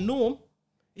your norm.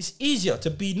 It's easier to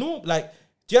be normal. Like,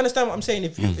 do you understand what I'm saying?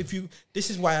 If you, this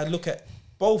is why I look at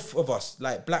both of us,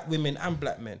 like black women and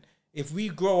black men. If we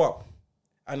grow up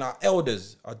and our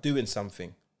elders are doing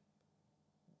something,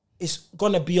 it's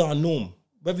gonna be our norm.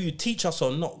 Whether you teach us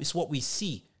or not, it's what we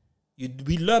see.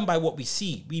 We learn by what we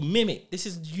see. We mimic. This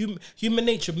is human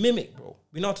nature. Mimic, bro.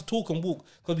 We know how to talk and walk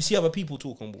because we see other people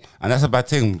talk and walk. And that's a bad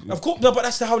thing. Of course, no, but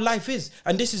that's how life is.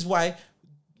 And this is why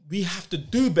we have to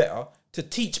do better to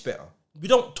teach better. We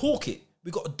don't talk it.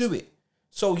 We got to do it.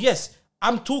 So yes,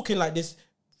 I'm talking like this,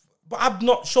 but I've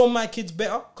not shown my kids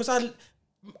better because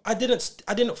I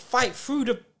didn't fight through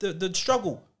the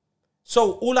struggle.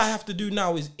 So all I have to do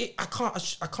now is I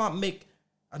can't make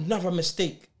another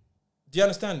mistake. Do you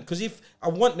understand? Because if I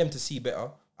want them to see better,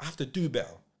 I have to do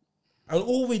better. And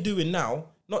all we're doing now,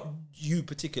 not you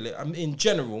particularly, in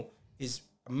general, is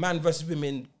man versus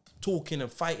women talking and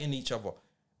fighting each other.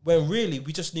 When really,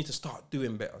 we just need to start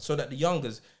doing better. So that the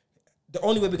youngers, the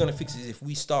only way we're going to fix it is if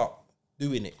we start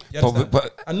doing it. You understand?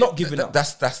 But and not giving up.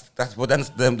 That's well,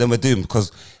 then we're doomed.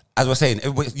 Because as we're saying,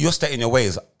 you're setting your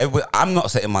ways. I'm not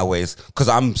setting my ways because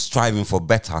I'm striving for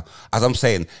better. As I'm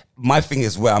saying, my thing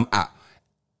is where I'm at.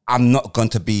 I'm not going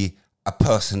to be a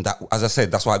person that, as I said,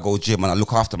 that's why I go gym and I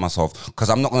look after myself because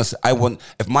I'm not going to.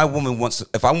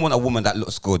 If I want a woman that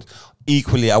looks good,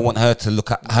 equally I want her to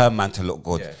look at her man to look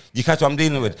good. Yeah. You catch what I'm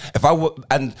dealing with?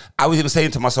 And I was even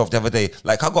saying to myself the other day,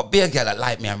 like I got beer girl that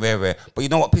like me and rare, but you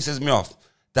know what pisses me off?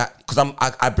 That because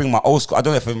I bring my old school. I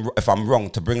don't know if I'm wrong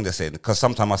to bring this in because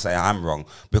sometimes I say I'm wrong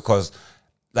because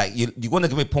like you want to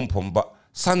give me pom pom, but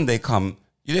Sunday come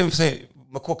you didn't even say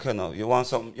my cook, you know, you want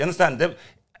something. You understand?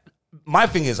 My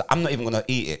thing is, I'm not even going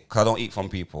to eat it because I don't eat from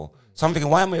people. So I'm thinking,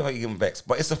 why am I even vexed?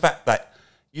 But it's the fact that,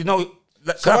 you know,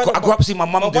 I grew up seeing my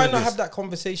mum do this. Why not have that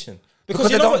conversation? Because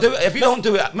you don't do it. If you don't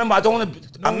do it, remember, I don't want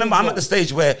to. Remember, I'm at the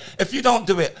stage where if you don't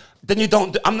do it, then you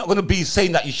don't. I'm not going to be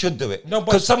saying that you should do it. No,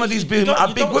 because some of these women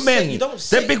are big women.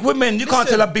 They're big women. You can't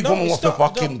tell a big woman what to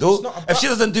fucking do. If she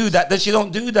doesn't do that, then she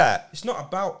don't do that. It's not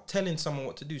about telling someone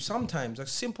what to do. Sometimes a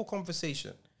simple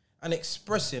conversation and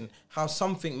expressing how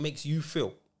something makes you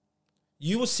feel.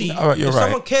 You will see if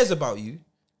someone cares about you,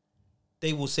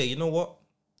 they will say, you know what?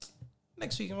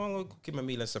 Next week, I'm going to cook him a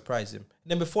meal and surprise him.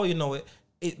 And then before you know it,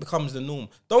 it becomes the norm.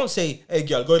 Don't say, hey,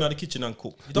 girl, go into the kitchen and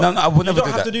cook. No, I would never do that.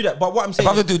 You don't have to do that. But what I'm saying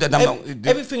if I have to do that,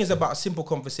 everything is about a simple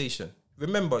conversation.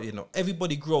 Remember, you know,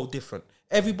 everybody grow different.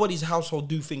 Everybody's household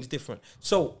do things different.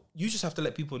 So you just have to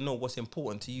let people know what's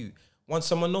important to you. Once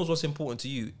someone knows what's important to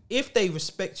you, if they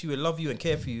respect you and love you and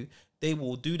care for you, they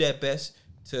will do their best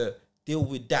to deal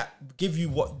with that, give you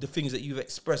the things that you've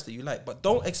expressed that you like. But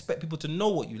don't expect people to know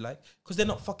what you like because they're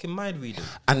not fucking mind readers.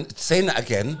 And saying that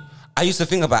again, I used to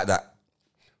think about that.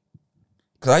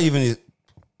 Because I even, in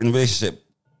a relationship,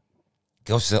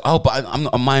 girls say, oh, but I'm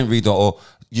not a mind reader or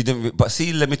you didn't. But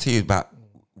see, let me tell you about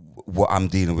what I'm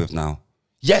dealing with now.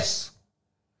 Yes,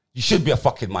 you should be a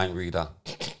fucking mind reader.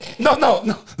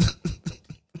 No.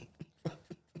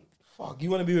 Fuck,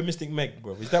 you want to be with Mystic Meg,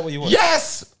 bro? Is that what you want?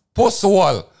 Yes! Post the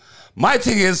wall. My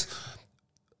thing is,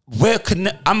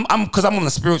 I'm on a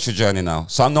spiritual journey now,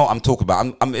 so I know what I'm talking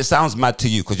about. It sounds mad to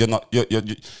you because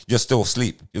you're still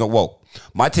asleep. You're not woke.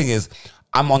 My thing is,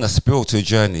 I'm on a spiritual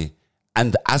journey,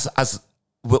 and as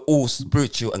we're all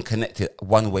spiritual and connected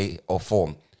one way or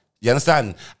form. You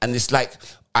understand? And it's like,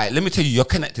 all right, let me tell you, you're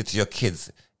connected to your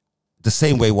kids the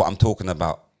same way what I'm talking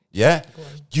about. Yeah,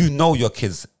 you know your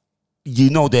kids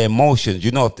you know their emotions.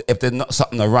 You know if they're not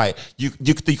something right.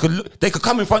 They could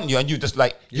come in front of you and you just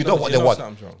like you know what they want.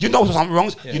 You know something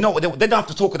wrong. Yeah. You know what they don't have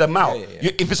to talk them out.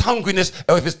 If it's hungriness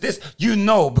or if it's this, you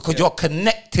know because you're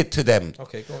connected to them.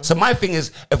 Okay, go on. So my thing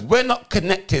is, if we're not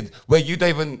connected, where you don't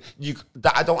even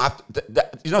that I don't have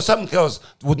to, some girls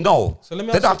would know. So let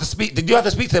me they don't have to speak. You have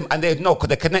to speak to them and they know because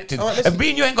they're connected. Right, and me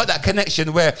and you ain't got that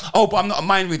connection where but I'm not a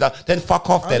mind reader. Then fuck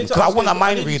off then because I want a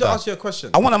mind reader. I ask you a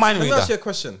question. I want a mind reader. Let me ask you a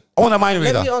question. I want a mind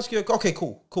reader. Let me ask you. Okay,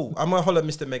 cool. I'm gonna holler at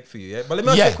Mr. Meg for you, yeah. But let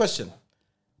me ask you a question.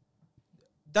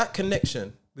 That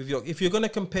connection with if you're gonna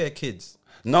compare kids.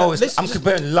 No, I'm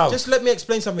comparing love. Just let me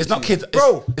explain something. It's not kids,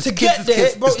 bro. It's to kids, get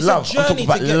there, bro, it's love. a journey to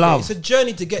get there. It's a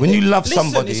journey to get when there. you love Listen,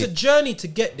 somebody, it's a journey to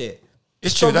get there.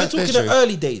 It's true. So we're talking the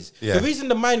early days. Yeah. The reason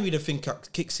the mind reader thing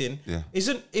kicks in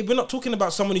we're not talking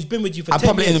about someone who's been with you for 10 years.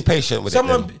 I'm probably impatient with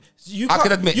someone, it. I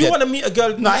can admit you want to meet a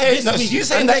girl. No, you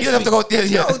saying that you have to go.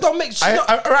 Yeah. No, don't make.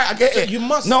 Right, I get it. You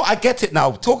must. No, I get it now.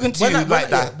 Talking to you like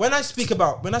that. When I speak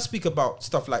about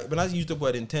stuff like when I use the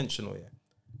word intentional,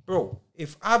 bro.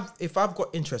 If I've got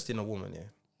interest in a woman,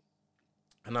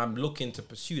 and I'm looking to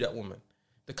pursue that woman,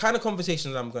 the kind of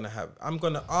conversations I'm gonna have, I'm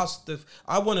gonna ask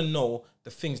I want to know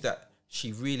the things that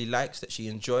she really likes, that she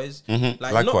enjoys. Mm-hmm.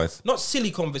 Like likewise, not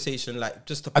silly conversation, like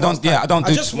just to I don't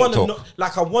just want to know.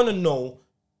 Like I want to know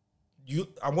you.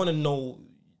 I want to know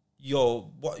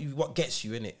what gets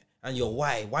you in it, and your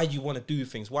why. Why you want to do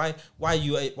things. Why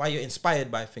you're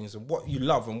inspired by things, and what you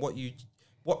love, and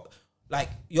what like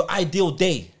your ideal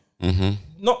day. Mm-hmm.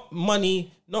 Not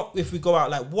money. Not if we go out.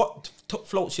 Like what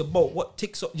floats your boat. What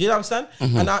ticks up. Do you understand?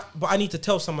 Mm-hmm. But I need to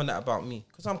tell someone that about me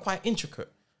because I'm quite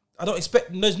intricate. I don't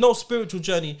expect. There's no spiritual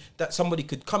journey that somebody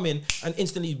could come in and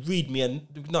instantly read me and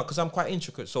no, because I'm quite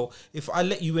intricate. So if I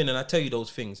let you in and I tell you those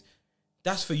things,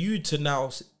 that's for you to now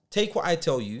take what I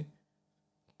tell you,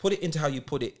 put it into how you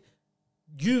put it.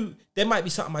 There might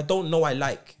be something I don't know I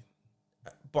like,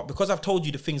 but because I've told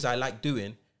you the things I like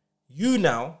doing, you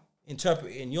now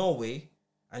interpret it in your way,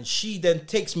 and she then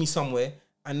takes me somewhere,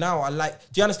 and now I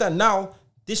like. Do you understand? Now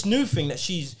this new thing that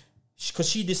because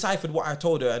she deciphered what I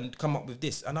told her and come up with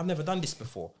this, and I've never done this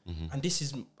before,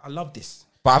 and I love this.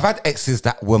 But I've had exes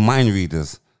that were mind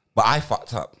readers, but I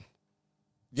fucked up.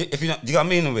 If you know, do you know what I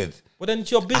mean with? Well, then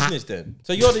it's your business then.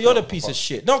 So you're the piece of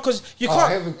shit. No, because you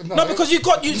can't. Because you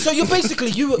got you. So you basically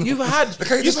you've had.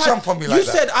 You just jump on me like you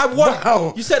that. Said I want.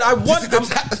 Wow. You said I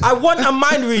want. I want a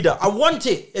mind reader. I want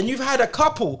it, and you've had a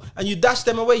couple, and you dash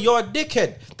them away. You're a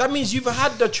dickhead. That means you've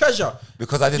had the treasure.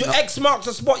 Because I didn't. Your X marks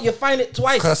the spot. You find it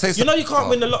twice. Can I say you know you can't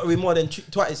win the lottery more than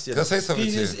twice. Can I say something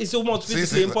to you? It's almost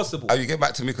physically impossible. Oh, you get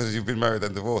back to me because you've been married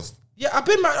and divorced. Yeah, I've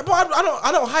been married, but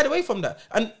I don't hide away from that.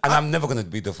 And I'm never going to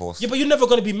be divorced. Yeah, but you're never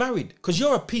going to be married because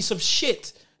you're a piece of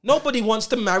shit. Nobody wants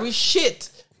to marry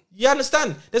shit. You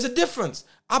understand? There's a difference.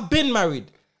 I've been married.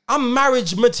 I'm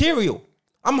marriage material.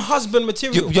 I'm husband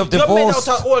material. You're divorced. You're made out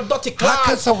of all dotted class. How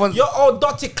can someone? You're all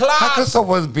dotted class. How can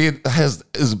someone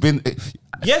has been?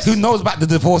 Yes. Who knows about the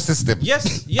divorce system?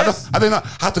 Yes. I don't know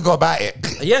how to go about it.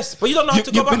 Yes, but you don't know how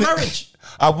to go about marriage.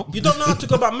 You don't know how to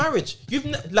go about marriage. You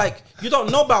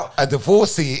don't know about a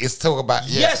divorcee is talking about.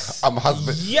 Yes, I'm a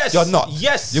husband. Yes, you're not.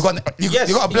 Yes, you got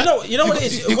a black. You know what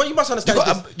it is. What you must understand is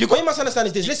this. What you must understand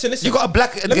is this. Listen. You got a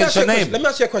black against your name. Let me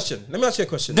ask you a question.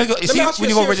 No, when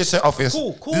you go register office,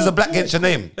 there's a black against your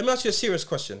name. Let me ask you a serious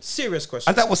question.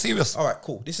 And that was serious. All right,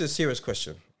 cool. This is a serious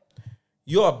question.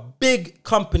 You're a big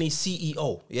company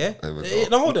CEO, yeah?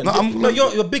 No, hold on.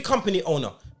 You're a big company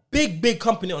owner. Big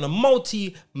company owner.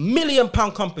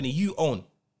 Multi-million-pound company you own.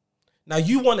 Now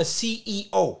you want a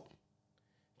CEO.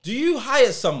 Do you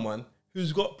hire someone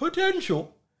who's got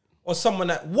potential or someone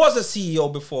that was a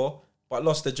CEO before but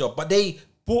lost their job? But they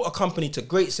brought a company to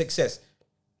great success,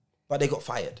 but they got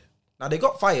fired. Now they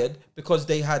got fired because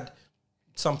they had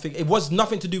something. It was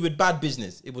nothing to do with bad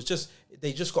business. It was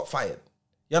they just got fired.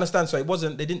 You understand? So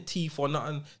they didn't teeth or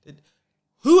nothing.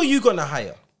 Who are you going to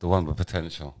hire? The one with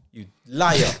potential. You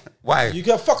liar. Why? You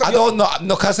can fuck up. I don't know.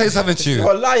 No, can I say something to you?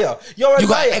 You're a liar. You're a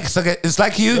liar. Got X against. It's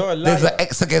like you. There's an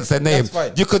X against their name. That's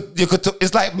fine. You could.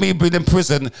 It's like me being in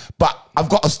prison, but I've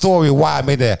got a story why I'm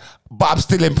in there, but I'm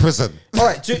still in prison. All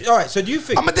right. So do you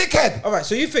think I'm a dickhead? All right.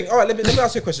 So you think? All right. Let me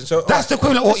ask you a question. So that's the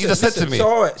equivalent of what you just said to me. So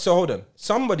all right. So hold on.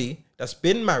 Somebody that's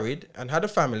been married and had a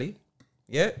family,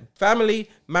 family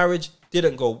marriage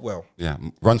didn't go well. Yeah.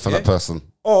 Run for that person.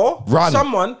 Or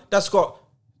someone that's got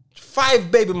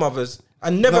 5 baby mothers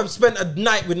and never spent a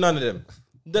night with none of them.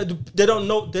 They don't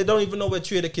know. They don't even know where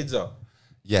 3 of the kids are.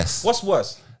 Yes. What's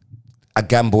worse? A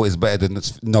gamble is better than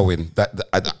knowing that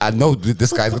I know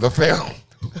this guy's gonna fail.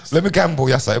 Let me gamble.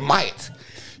 Yes, I might.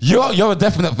 You're a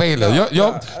definite failure.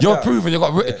 You're proven. You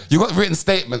got written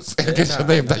statements against your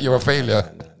name that you're a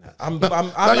failure. I'm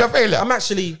you're a failure. I'm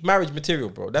actually marriage material,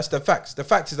 bro. That's the facts. The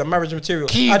fact is I'm marriage material.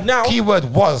 Keyword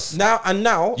was.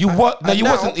 Now. You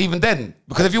wasn't even then.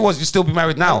 Because if you was, you'd still be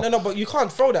married now. No, but you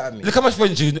can't throw that at me. Look how much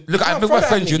friends you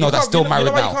that's still married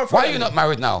now. Why are you not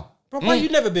married now? Bro, why you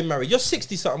never been married? You're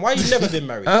 60 something. Why you never been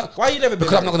married? Why you never been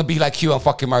because married? I'm not gonna be like you and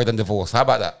fucking married and divorced. How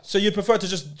about that? So you prefer to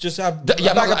just have I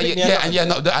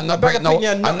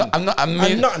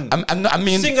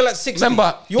mean single at 60.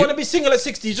 Remember, you want to be single at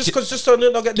 60 just so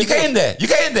you don't get divorced. You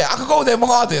get in there. I could go there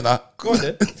hard, you know. Go on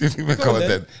then. Go on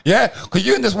then. Yeah, because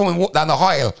you and this woman walked down the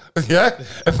aisle. Yeah.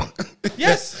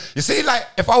 Yes. You see, like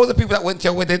if I was the people that went to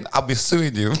your wedding, I'd be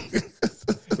suing you.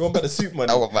 You want about the soup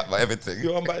money? I want back everything.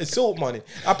 You want about the salt money?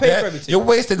 I paid for everything. You're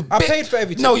wasting. I paid for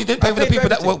everything. No, you didn't pay for the people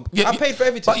that were. I paid for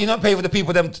everything. But you don't pay for the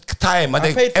people them time and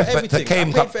the effort that came.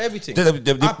 I paid for everything.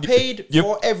 I paid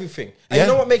for everything. And you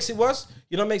know what makes it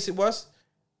worse?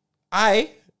 I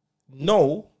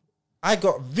know I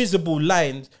got visible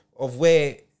lines of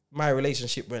where my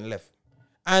relationship went left,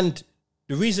 and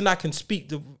the reason I can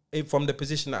speak from the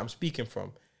position that I'm speaking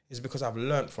from is because I've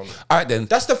learned from it. All right, then.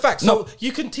 That's the fact. So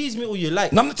you can tease me all you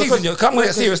like. No, I'm not teasing you. Come on,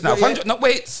 get serious now. No,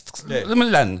 wait. Yeah. Let me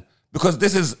land. Because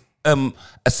this is a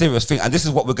serious thing. And this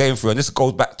is what we're going through. And this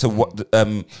goes back to what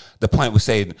the point we're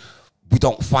saying. We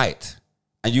don't fight.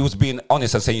 And you was being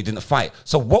honest and saying you didn't fight.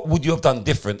 So what would you have done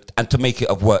different and to make it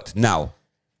have worked now?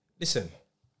 Listen,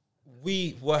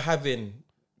 we were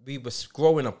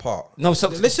growing apart. No, so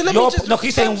listen, let me just... No,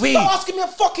 he's saying we. Stop asking me a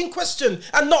fucking question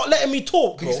and not letting me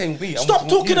talk, bro. He's saying we. Stop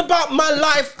talking about my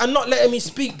life and not letting me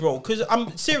speak, bro. Because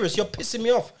I'm serious. You're pissing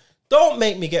me off. Don't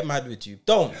make me get mad with you.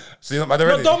 Don't. So you're not mad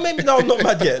already? No, don't make me... No, I'm not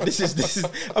mad yet. This is...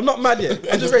 I'm not mad yet.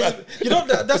 I'm just ready. You know,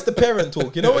 that's the parent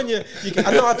talk. You know when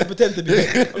I know how to pretend to be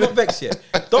vexed. I'm not vexed yet.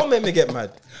 Don't make me get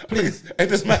mad. Please. Ain't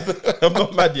this mad? I'm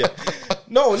not mad yet.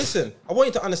 No, listen. I want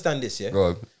you to understand this, yeah? Go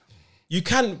on. You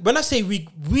can, when I say we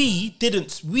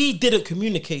didn't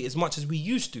communicate as much as we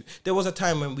used to. There was a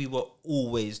time when we were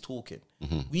always talking.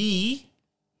 Mm-hmm. We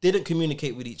didn't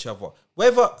communicate with each other.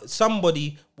 Whether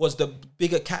somebody was the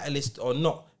bigger catalyst or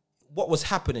not, what was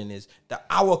happening is that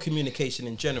our communication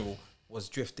in general was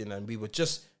drifting and we were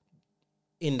just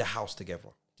in the house together.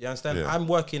 Do you understand? Yeah. I'm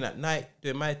working at night,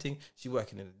 doing my thing. She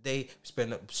working in the day. We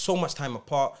spend so much time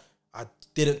apart. I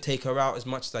didn't take her out as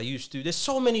much as I used to. There's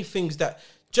so many things that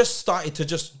just started to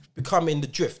just become in the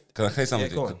drift. Can I say something?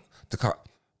 Yeah, go on.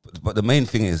 But the main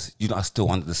thing is, you are still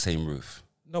under the same roof.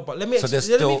 No, but let me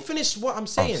finish what I'm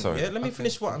saying. Let me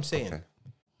finish what I'm saying. Okay.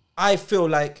 I feel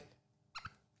like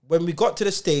when we got to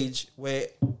the stage where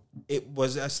it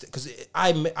was, because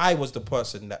I was the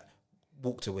person that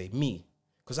walked away, me,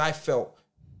 because I felt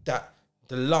that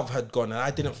the love had gone and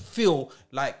I didn't feel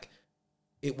like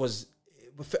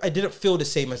I didn't feel the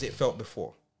same as it felt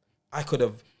before. I could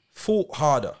have fought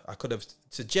harder. I could have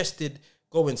suggested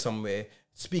going somewhere,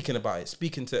 speaking about it,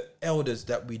 speaking to elders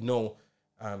that we know.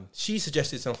 She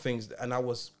suggested some things and I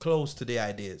was close to the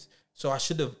ideas. So I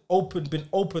should have been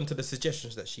open to the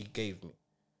suggestions that she gave me.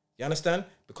 You understand?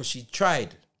 Because she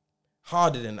tried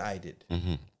harder than I did.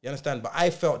 Mm-hmm. You understand? But I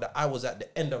felt that I was at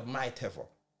the end of my tether.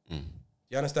 Mm.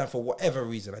 You understand? For whatever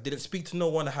reason. I didn't speak to no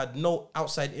one. I had no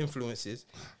outside influences.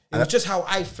 It was just how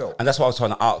I felt. And that's what I was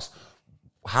trying to ask.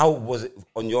 How was it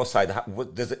on your side?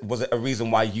 Was it a reason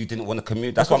why you didn't want to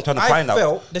commute? That's what I'm trying to find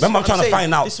out. Remember, I'm trying to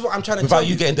find out. This is what I'm trying to without tell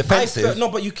you. You getting defensive. No,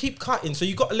 but you keep cutting, so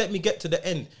you got to let me get to the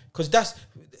end.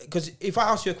 Because if I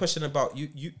ask you a question about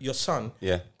your son,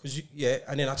 and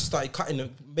then I just started cutting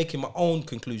and making my own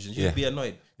conclusions, you'd be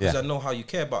annoyed because I know how you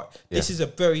care about it. This is a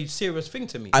very serious thing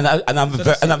to me.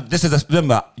 This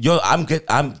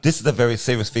is a very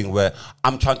serious thing where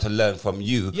I'm trying to learn from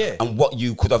you and what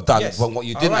you could have done from what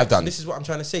you didn't have done. So this is what I'm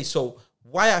trying to say. So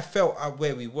why I felt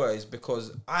where we were is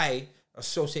because I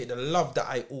associated the love that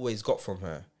I always got from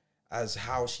her as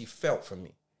how she felt for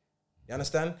me. You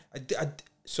understand?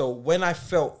 So when I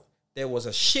felt there was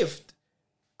a shift,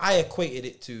 I equated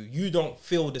it to you don't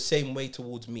feel the same way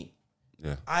towards me.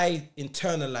 Yeah. I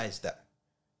internalized that.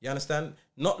 You understand?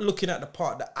 Not looking at the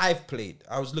part that I've played.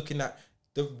 I was looking at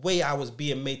the way I was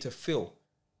being made to feel,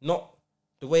 not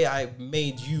the way I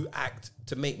made you act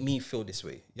to make me feel this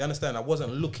way. You understand? I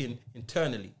wasn't looking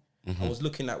internally. Mm-hmm. I was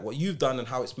looking at what you've done and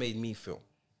how it's made me feel.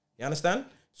 You understand?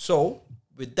 So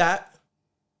with that,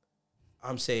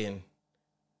 I'm saying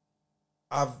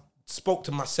I've spoke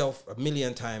to myself a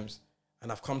million times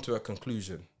and I've come to a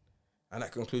conclusion. And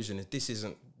that conclusion is this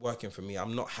isn't working for me.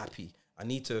 I'm not happy. I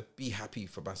need to be happy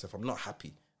for myself. I'm not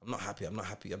happy.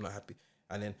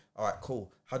 and then all right,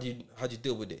 cool. How do you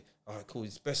deal with it? All right, cool.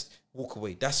 It's best walk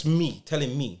away. That's me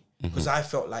telling me because I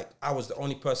felt like I was the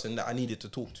only person that I needed to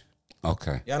talk to.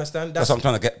 Okay, you understand? That's what I'm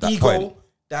trying to get. That ego. Point.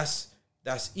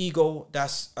 That's ego.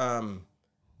 That's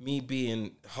me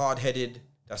being hard-headed.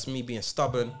 That's me being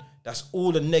stubborn. That's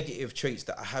all the negative traits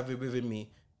that I have within me.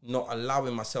 Not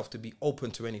allowing myself to be open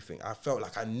to anything. I felt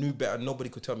like I knew better. Nobody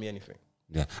could tell me anything.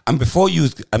 Yeah, and before you,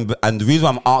 and the reason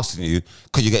why I'm asking you,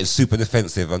 because you're getting super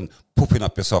defensive and pooping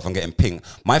up yourself and getting pink.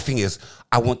 My thing is,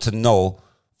 I want to know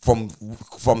from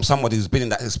somebody who's been in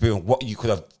that experience what you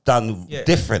could have done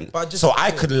different, so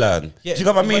I could learn. Yeah, do you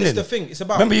know what I mean? It's the thing. It's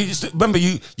about remember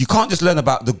you can't just learn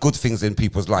about the good things in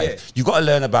people's life. Yeah. You got to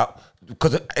learn about.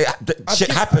 Because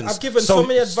shit happens. I've given so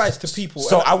many advice to people.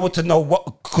 So I want to know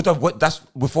what could have. That's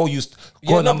before you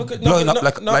blowing up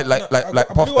like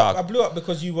Puff Dog. I blew up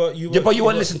because you were. Yeah, but you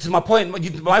weren't listening to my point.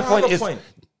 My point is.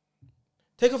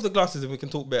 Take off the glasses and we can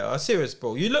talk better. I'm serious,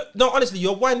 bro. You look. No, honestly,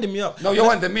 you're winding me up. No, you're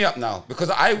winding me up now because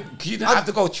you didn't have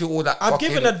to go through all that. I've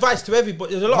given advice to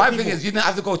everybody. There's a lot. My thing is, you didn't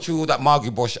have to go through all that Margie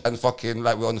Bush and fucking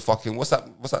like we're on the fucking. What's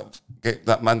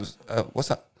that man's? What's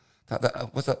that?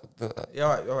 What's that?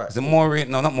 All right. Is it Maury?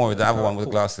 No, not Maury. The other one with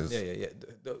the glasses. Yeah.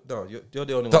 No, you're the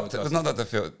only one. With it's not Dr.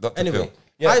 Phil. Anyway, Phil.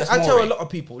 Yeah, I tell a lot of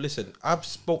people, listen, I've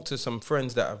spoke to some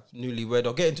friends that are newlywed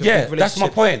or get into a big relationship. That's my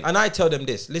point. And I tell them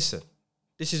this, listen,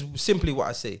 this is simply what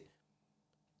I say.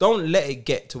 Don't let it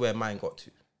get to where mine got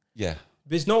to. Yeah.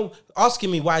 There's no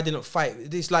asking me why I didn't fight.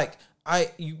 It's like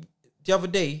the other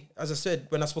day, as I said,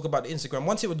 when I spoke about the Instagram,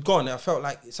 once it was gone, I felt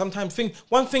like sometimes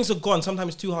things are gone,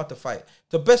 sometimes it's too hard to fight.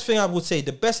 The best thing I would say,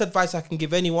 the best advice I can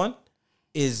give anyone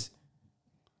is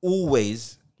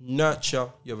always nurture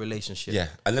your relationship. Yeah.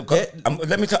 And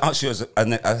let me ask you as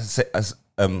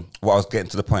what I was getting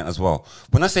to the point as well.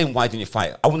 When I say why didn't you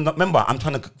fight, I would not remember. I'm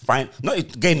trying to find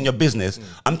not gaining your business.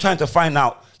 I'm trying to find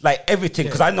out like everything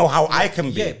because I know how I can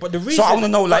be. Yeah, but the reason, so I want to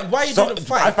know like why you didn't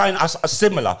fight. I find us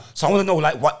similar. So I want to know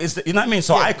like what is the, you know what I mean.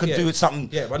 So I could do something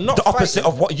but not the opposite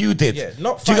of what you did. Yeah,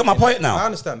 not. Do you get my point now? I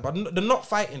understand, but the not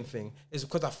fighting thing is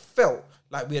because I felt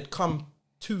like we had come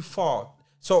too far.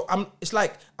 So it's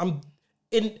like I'm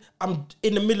in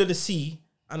the middle of the sea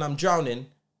and I'm drowning.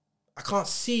 I can't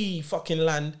see fucking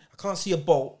land. I can't see a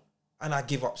boat, and I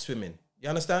give up swimming. You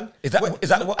understand? Is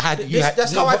that what had you?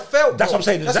 That's how I felt. That's what I'm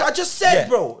saying. That's what I just said,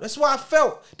 bro. That's what I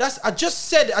felt. I just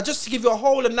said it. I just give you a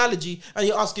whole analogy, and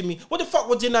you're asking me, what the fuck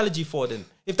was the analogy for then?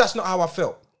 If that's not how I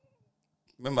felt.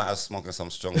 Remember, I was smoking some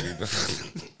strong weed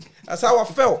before. That's how I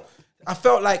felt. I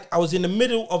felt like I was in the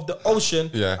middle of the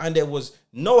ocean, and there was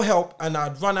no help, and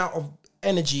I'd run out of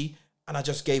energy, and I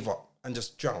just gave up and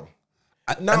just drowned.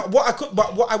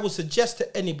 What I would suggest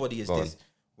to anybody is this: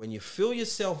 when you feel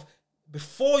yourself,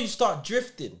 before you start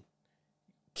drifting,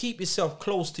 keep yourself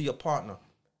close to your partner.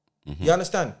 Mm-hmm. You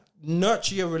understand?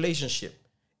 Nurture your relationship.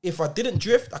 If I didn't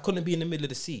drift, I couldn't be in the middle of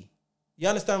the sea. You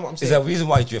understand what I'm saying? Is there a reason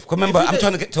why you drift? Because remember, I'm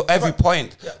trying to get to every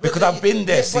point because I've been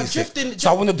there. Drifting, so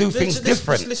I want to do things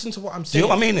different. Just listen to what I'm saying. Do you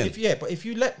know what I mean? But if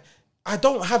you I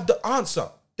don't have the answer.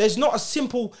 There's not a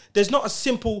simple.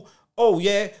 Oh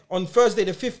yeah, on Thursday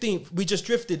the 15th, we just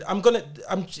drifted.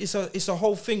 It's a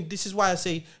whole thing. This is why I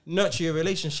say nurture your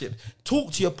relationship.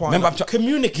 Talk to your partner.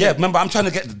 Communicate. Yeah, remember, I'm trying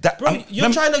to get that. Bro,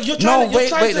 you're trying to read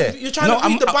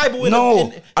the Bible.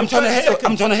 I'm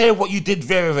trying to hear what you did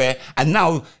very rare, and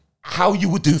now how you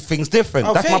would do things different.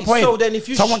 Okay, that's my point. So then, if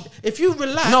you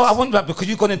relax, no, I want that because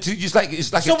you've gone into it's like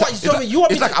so what?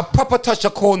 It's like a proper touch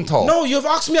of corn toe. No, you've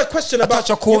asked me a question about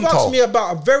touch of corn toe. You've asked me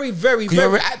about a very, very, very.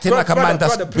 You're reacting like a man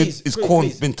that's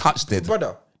corn been touched.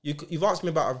 Brother, you've asked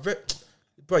me about a very.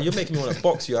 Bro, you're making me want to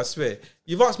box you. I swear.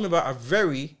 You've asked me about a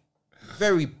very,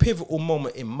 very pivotal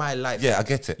moment in my life. Yeah, I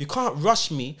get it. You can't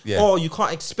rush me, or you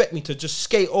can't expect me to just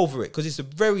skate over it because it's a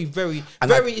very, very,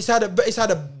 very. It's had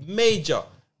a major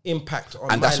impact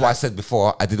on, and that's why I said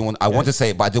before I want to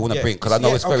say it, but I didn't want to bring because I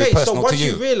know it's very personal to you. So once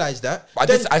you realise that, I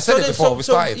said it before we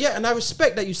started. Yeah, and I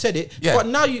respect that you said it. Yeah. But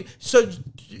now you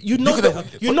know better.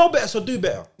 You know better, so do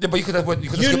better. Yeah, but you could have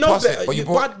skipped past it. But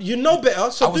you know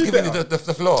better, so do better. I was giving you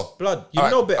the floor. Blood, you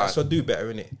know better, so do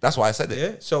better, innit? That's why I said it.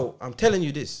 Yeah. So I'm telling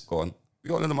you this. Go on.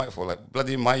 You got on the mic for like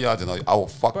bloody in my yard, I will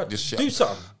fuck this shit. Do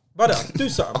something. Brother, do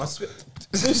something. I swear.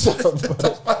 Do something,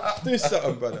 brother. Do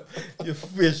something, brother. You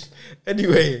fish.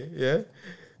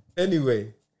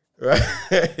 Anyway, right?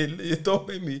 You don't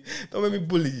make me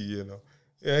bully you,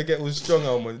 Yeah, get all strong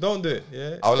on money. Don't do it,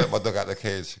 yeah? I'll let my dog out the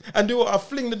cage. And do what? I'll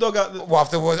fling the dog out the... Well,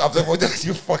 after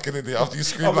you fucking idiot. After you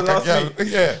scream like a girl.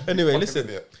 Yeah. Anyway,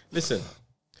 listen.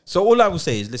 So all I will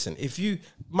say is, listen,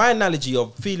 my analogy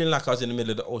of feeling like I was in the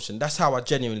middle of the ocean, that's how I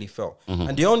genuinely felt. Mm-hmm.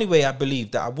 And the only way I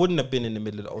believe that I wouldn't have been in the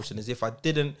middle of the ocean is if I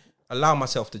didn't allow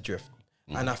myself to drift.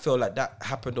 And I feel like that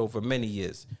happened over many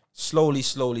years. Slowly,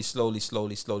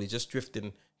 just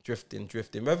drifting.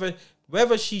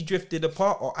 Whether she drifted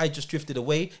apart or I just drifted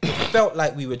away, it felt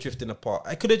like we were drifting apart.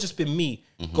 It could have just been me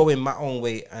going my own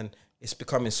way, and it's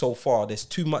becoming so far. There's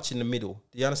too much in the middle.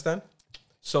 Do you understand?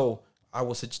 So I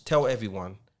will tell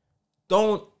everyone,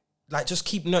 don't just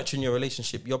keep nurturing your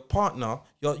relationship. Your partner,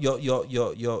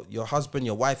 your husband,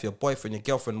 your wife, your boyfriend, your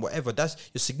girlfriend, whatever, that's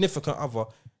your significant other.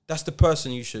 That's the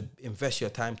person you should invest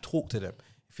your time. Talk to them.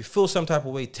 If you feel some type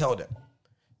of way, tell them.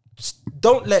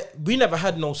 We never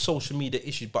had no social media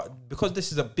issues, but because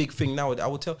this is a big thing now, I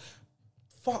will tell,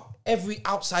 fuck every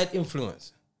outside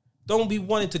influence. Don't be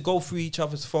wanting to go through each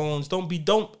other's phones.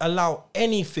 Don't allow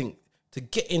anything to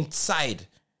get inside,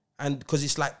 and because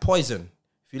it's like poison.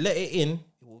 If you let it in, it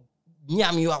will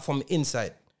yam you out from the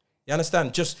inside. You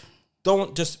understand? Just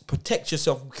protect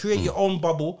yourself. Create your own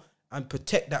bubble and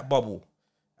protect that bubble,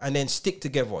 and then stick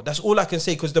together. That's all I can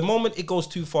say. Because the moment it goes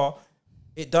too far,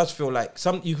 it does feel like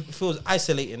you feel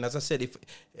isolating. As I said, if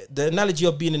the analogy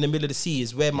of being in the middle of the sea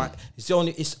is where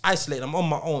it's isolating. I'm on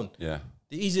my own. Yeah.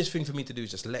 The easiest thing for me to do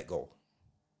is just let go.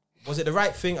 Was it the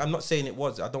right thing? I'm not saying it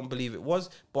was. I don't believe it was,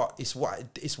 but it's what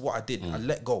I did. I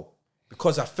let go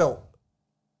because I felt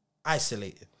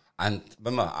isolated. And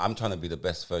remember, I'm trying to be the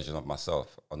best version of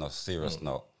myself on a serious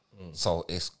note. So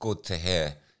it's good to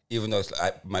hear, even though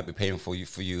it might be painful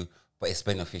for you, but it's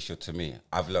beneficial to me.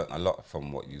 I've learned a lot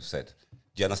from what you said.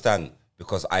 Do you understand?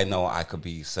 Because I know I could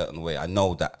be a certain way. I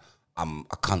know that I'm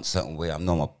a cunt certain way. I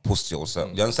know I'm a pussy or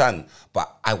certain. You understand?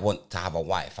 But I want to have a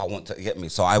wife. I want to get me.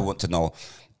 So I want to know,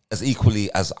 as equally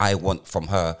as I want from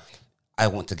her, I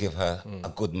want to give her a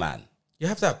good man. You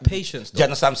have to have patience. Do you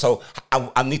understand? So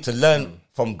I need to learn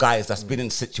from guys that's been in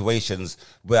situations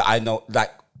where I know,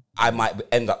 like, I might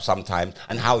end up sometimes,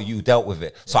 and how you dealt with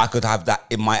it. So I could have that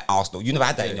in my arsenal. You never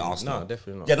had that in your arsenal. No,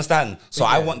 definitely not. Do you understand? So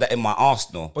I want that in my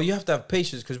arsenal. But you have to have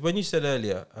patience, because when you said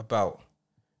earlier about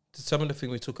some of the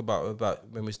things we talk about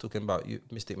when we was talking about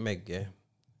Mystic Meg, yeah,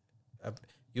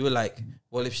 you were like,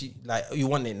 well, if she you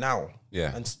want it now,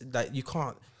 yeah, and you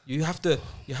can't. You have to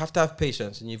have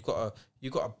patience, and you've got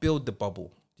to build the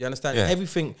bubble. Do you understand? Yeah.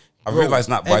 Everything. I realize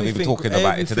that why we've been talking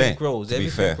about it today.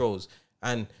 Everything grows.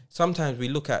 And sometimes we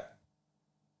look at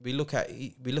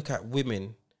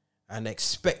women and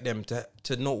expect them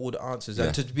to know all the answers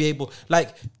and to be able,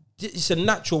 it's a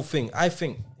natural thing. I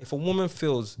think if a woman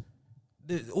feels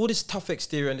all this tough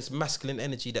exterior and this masculine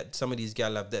energy that some of these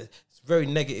guys have, that it's very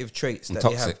negative traits that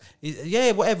toxic. they have.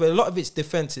 Yeah, whatever. A lot of it's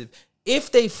defensive.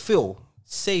 If they feel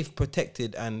safe,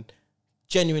 protected, and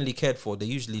genuinely cared for, they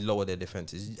usually lower their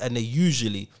defenses, and they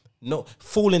usually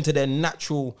fall into their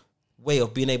natural way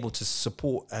of being able to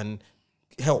support and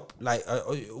help,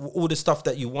 all the stuff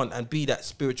that you want, and be that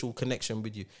spiritual connection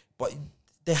with you. But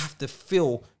they have to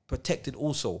feel protected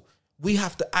also. We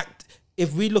have to act.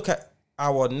 If we look at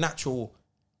our natural,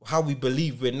 how we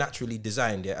believe we're naturally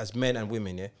designed, as men and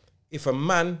women, if a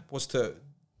man was to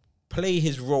play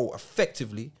his role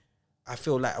effectively, I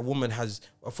feel like a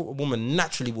woman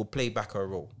naturally will play back her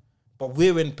role. But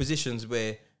we're in positions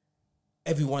where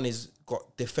everyone is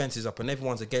got defenses up and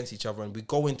everyone's against each other, and we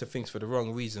go into things for the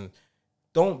wrong reason.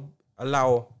 Don't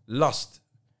allow lust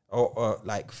or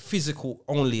physical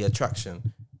only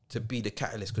attraction to be the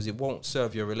catalyst, because it won't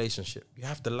serve your relationship. You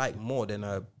have to like more than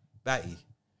a batty.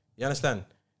 You understand?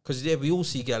 Because we all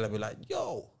see girl and be like,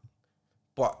 yo.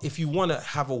 But if you want to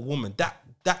have a woman, that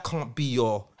can't be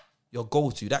your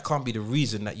go-to. That can't be the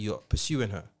reason that you're pursuing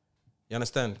her. You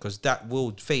understand? Because that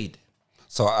will fade.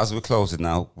 So as we're closing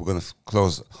now, we're going to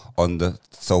close on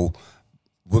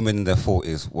women in their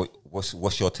 40s.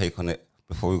 What's your take on it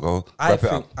before we go? I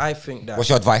think that. What's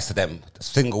your advice to them?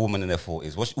 Single woman in their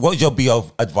 40s. What would your be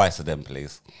of advice to them,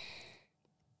 please?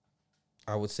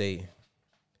 I would say,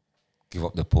 give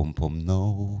up the pum pum.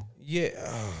 No. Yeah.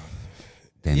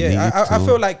 I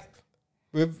feel like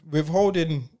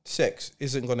withholding sex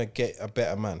isn't gonna get a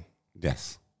better man.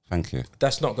 Yes. Thank you.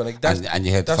 That's not gonna. And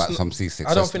you heard some C6.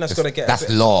 I don't think that's gonna get. That's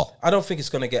law. I don't think it's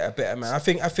gonna get a better man. I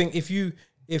think if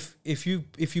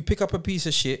you pick up a piece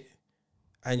of shit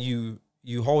and you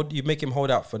make him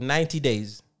hold out for 90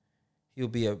 days, he'll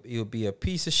be a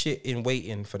piece of shit in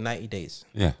waiting for 90 days.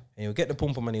 Yeah. And you'll get the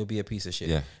pum pum and he'll be a piece of shit.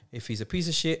 Yeah. If he's a piece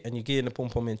of shit and you get in the pum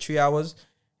pum in 3 hours,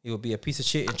 he'll be a piece of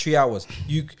shit in 3 hours.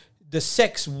 The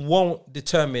sex won't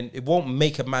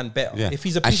make a man better. Yeah. If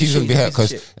he's a piece she's of gonna be hurt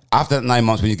because after 9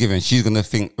 months when you're giving, she's gonna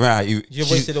think, right, you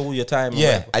wasted all your time.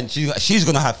 Yeah, and she's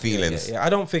gonna have feelings. Yeah. I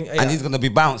don't think, and he's gonna be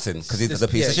bouncing because he's a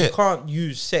piece of shit. You can't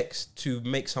use sex to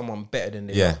make someone better than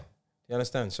they are. You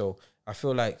understand? So I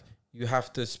feel like you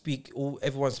have to speak.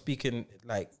 Everyone's speaking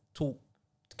talk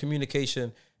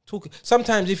talk.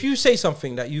 Sometimes if you say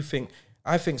something that you think,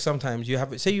 I think sometimes you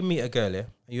have it. Say you meet a girl, yeah,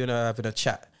 and you're having a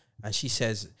chat, and she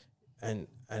says, and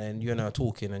then you and her are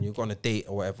talking, and you're on a date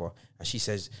or whatever, and she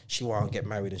says she won't get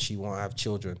married and she won't have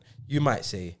children. You might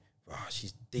say, "Oh,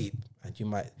 she's deep," and you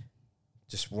might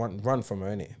just run from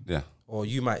her, innit? Yeah. Or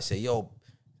you might say, "Yo,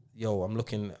 I'm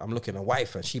looking a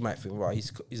wife," and she might think, "Well,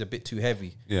 he's a bit too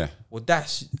heavy." Yeah. Well,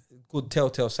 that's a good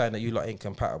telltale sign that you lot ain't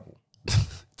compatible.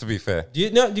 To be fair. Do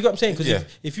you know what I'm saying? Because Yeah.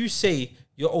 if you say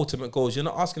your ultimate goals, you're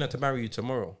not asking her to marry you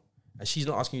tomorrow, and she's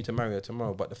not asking you to marry her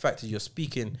tomorrow. But the fact is, you're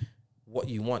speaking what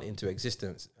you want into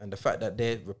existence, and the fact that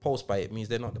they're repulsed by it means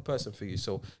they're not the person for you.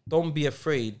 So don't be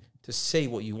afraid to say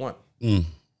what you want. You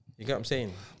get what I'm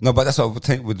saying? No, but that's what we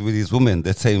take with these women.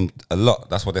 They're saying a lot.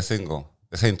 That's what they're single.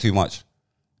 They're saying too much.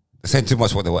 They're saying too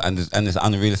much what they want, and there's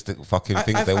unrealistic fucking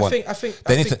things they want. I think.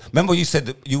 Remember, you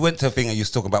said you went to a thing and you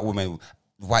was talking about women.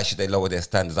 Why should they lower their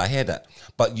standards? I hear that,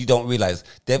 but you don't realize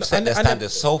they've set their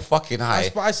standards so fucking high.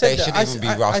 They shouldn't even be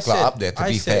rascal up there. To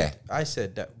be fair, I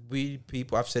said that we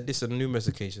people. I've said this on numerous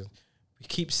occasions. We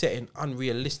keep setting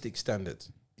unrealistic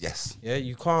standards. yes, Yeah,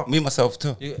 you can't. me myself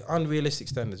too. Unrealistic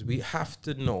standards. We have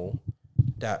to know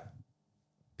that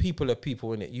people are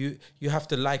people in it. You have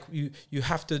to like you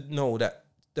have to know that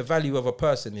the value of a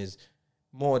person is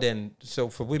more than, so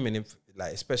for women, if,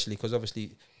 like especially because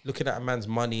obviously looking at a man's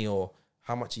money or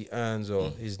how much he earns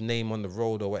or his name on the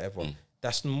road or whatever,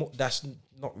 that's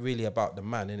not really about the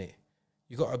man, innit?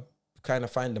 You got to kind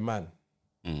of find the man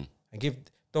and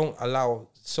don't allow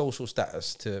social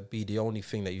status to be the only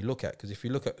thing that you look at, because if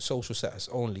you look at social status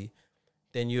only,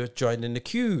 then you're joining the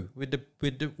queue with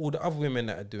all the other women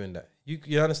that are doing that.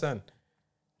 You understand?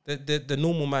 The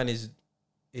normal man is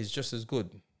just as good,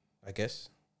 I guess.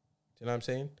 Do you know what I'm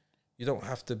saying? You don't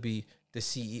have to be the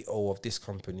CEO of this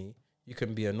company. You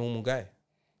can be a normal guy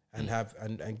and have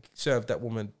and serve that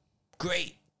woman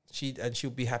great.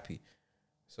 She'll be happy.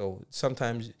 So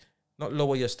sometimes not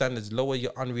lower your standards, lower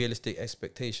your unrealistic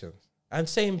expectations. And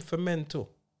same for men too.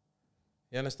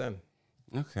 You understand?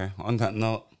 Okay. On that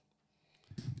note,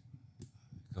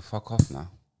 go fuck off now.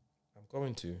 I'm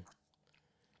going to.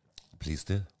 Please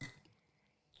do.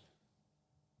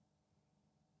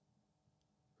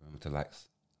 Remember to like,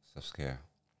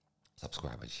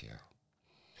 subscribe and share.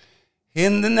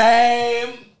 In the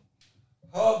name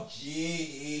of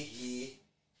Jesus.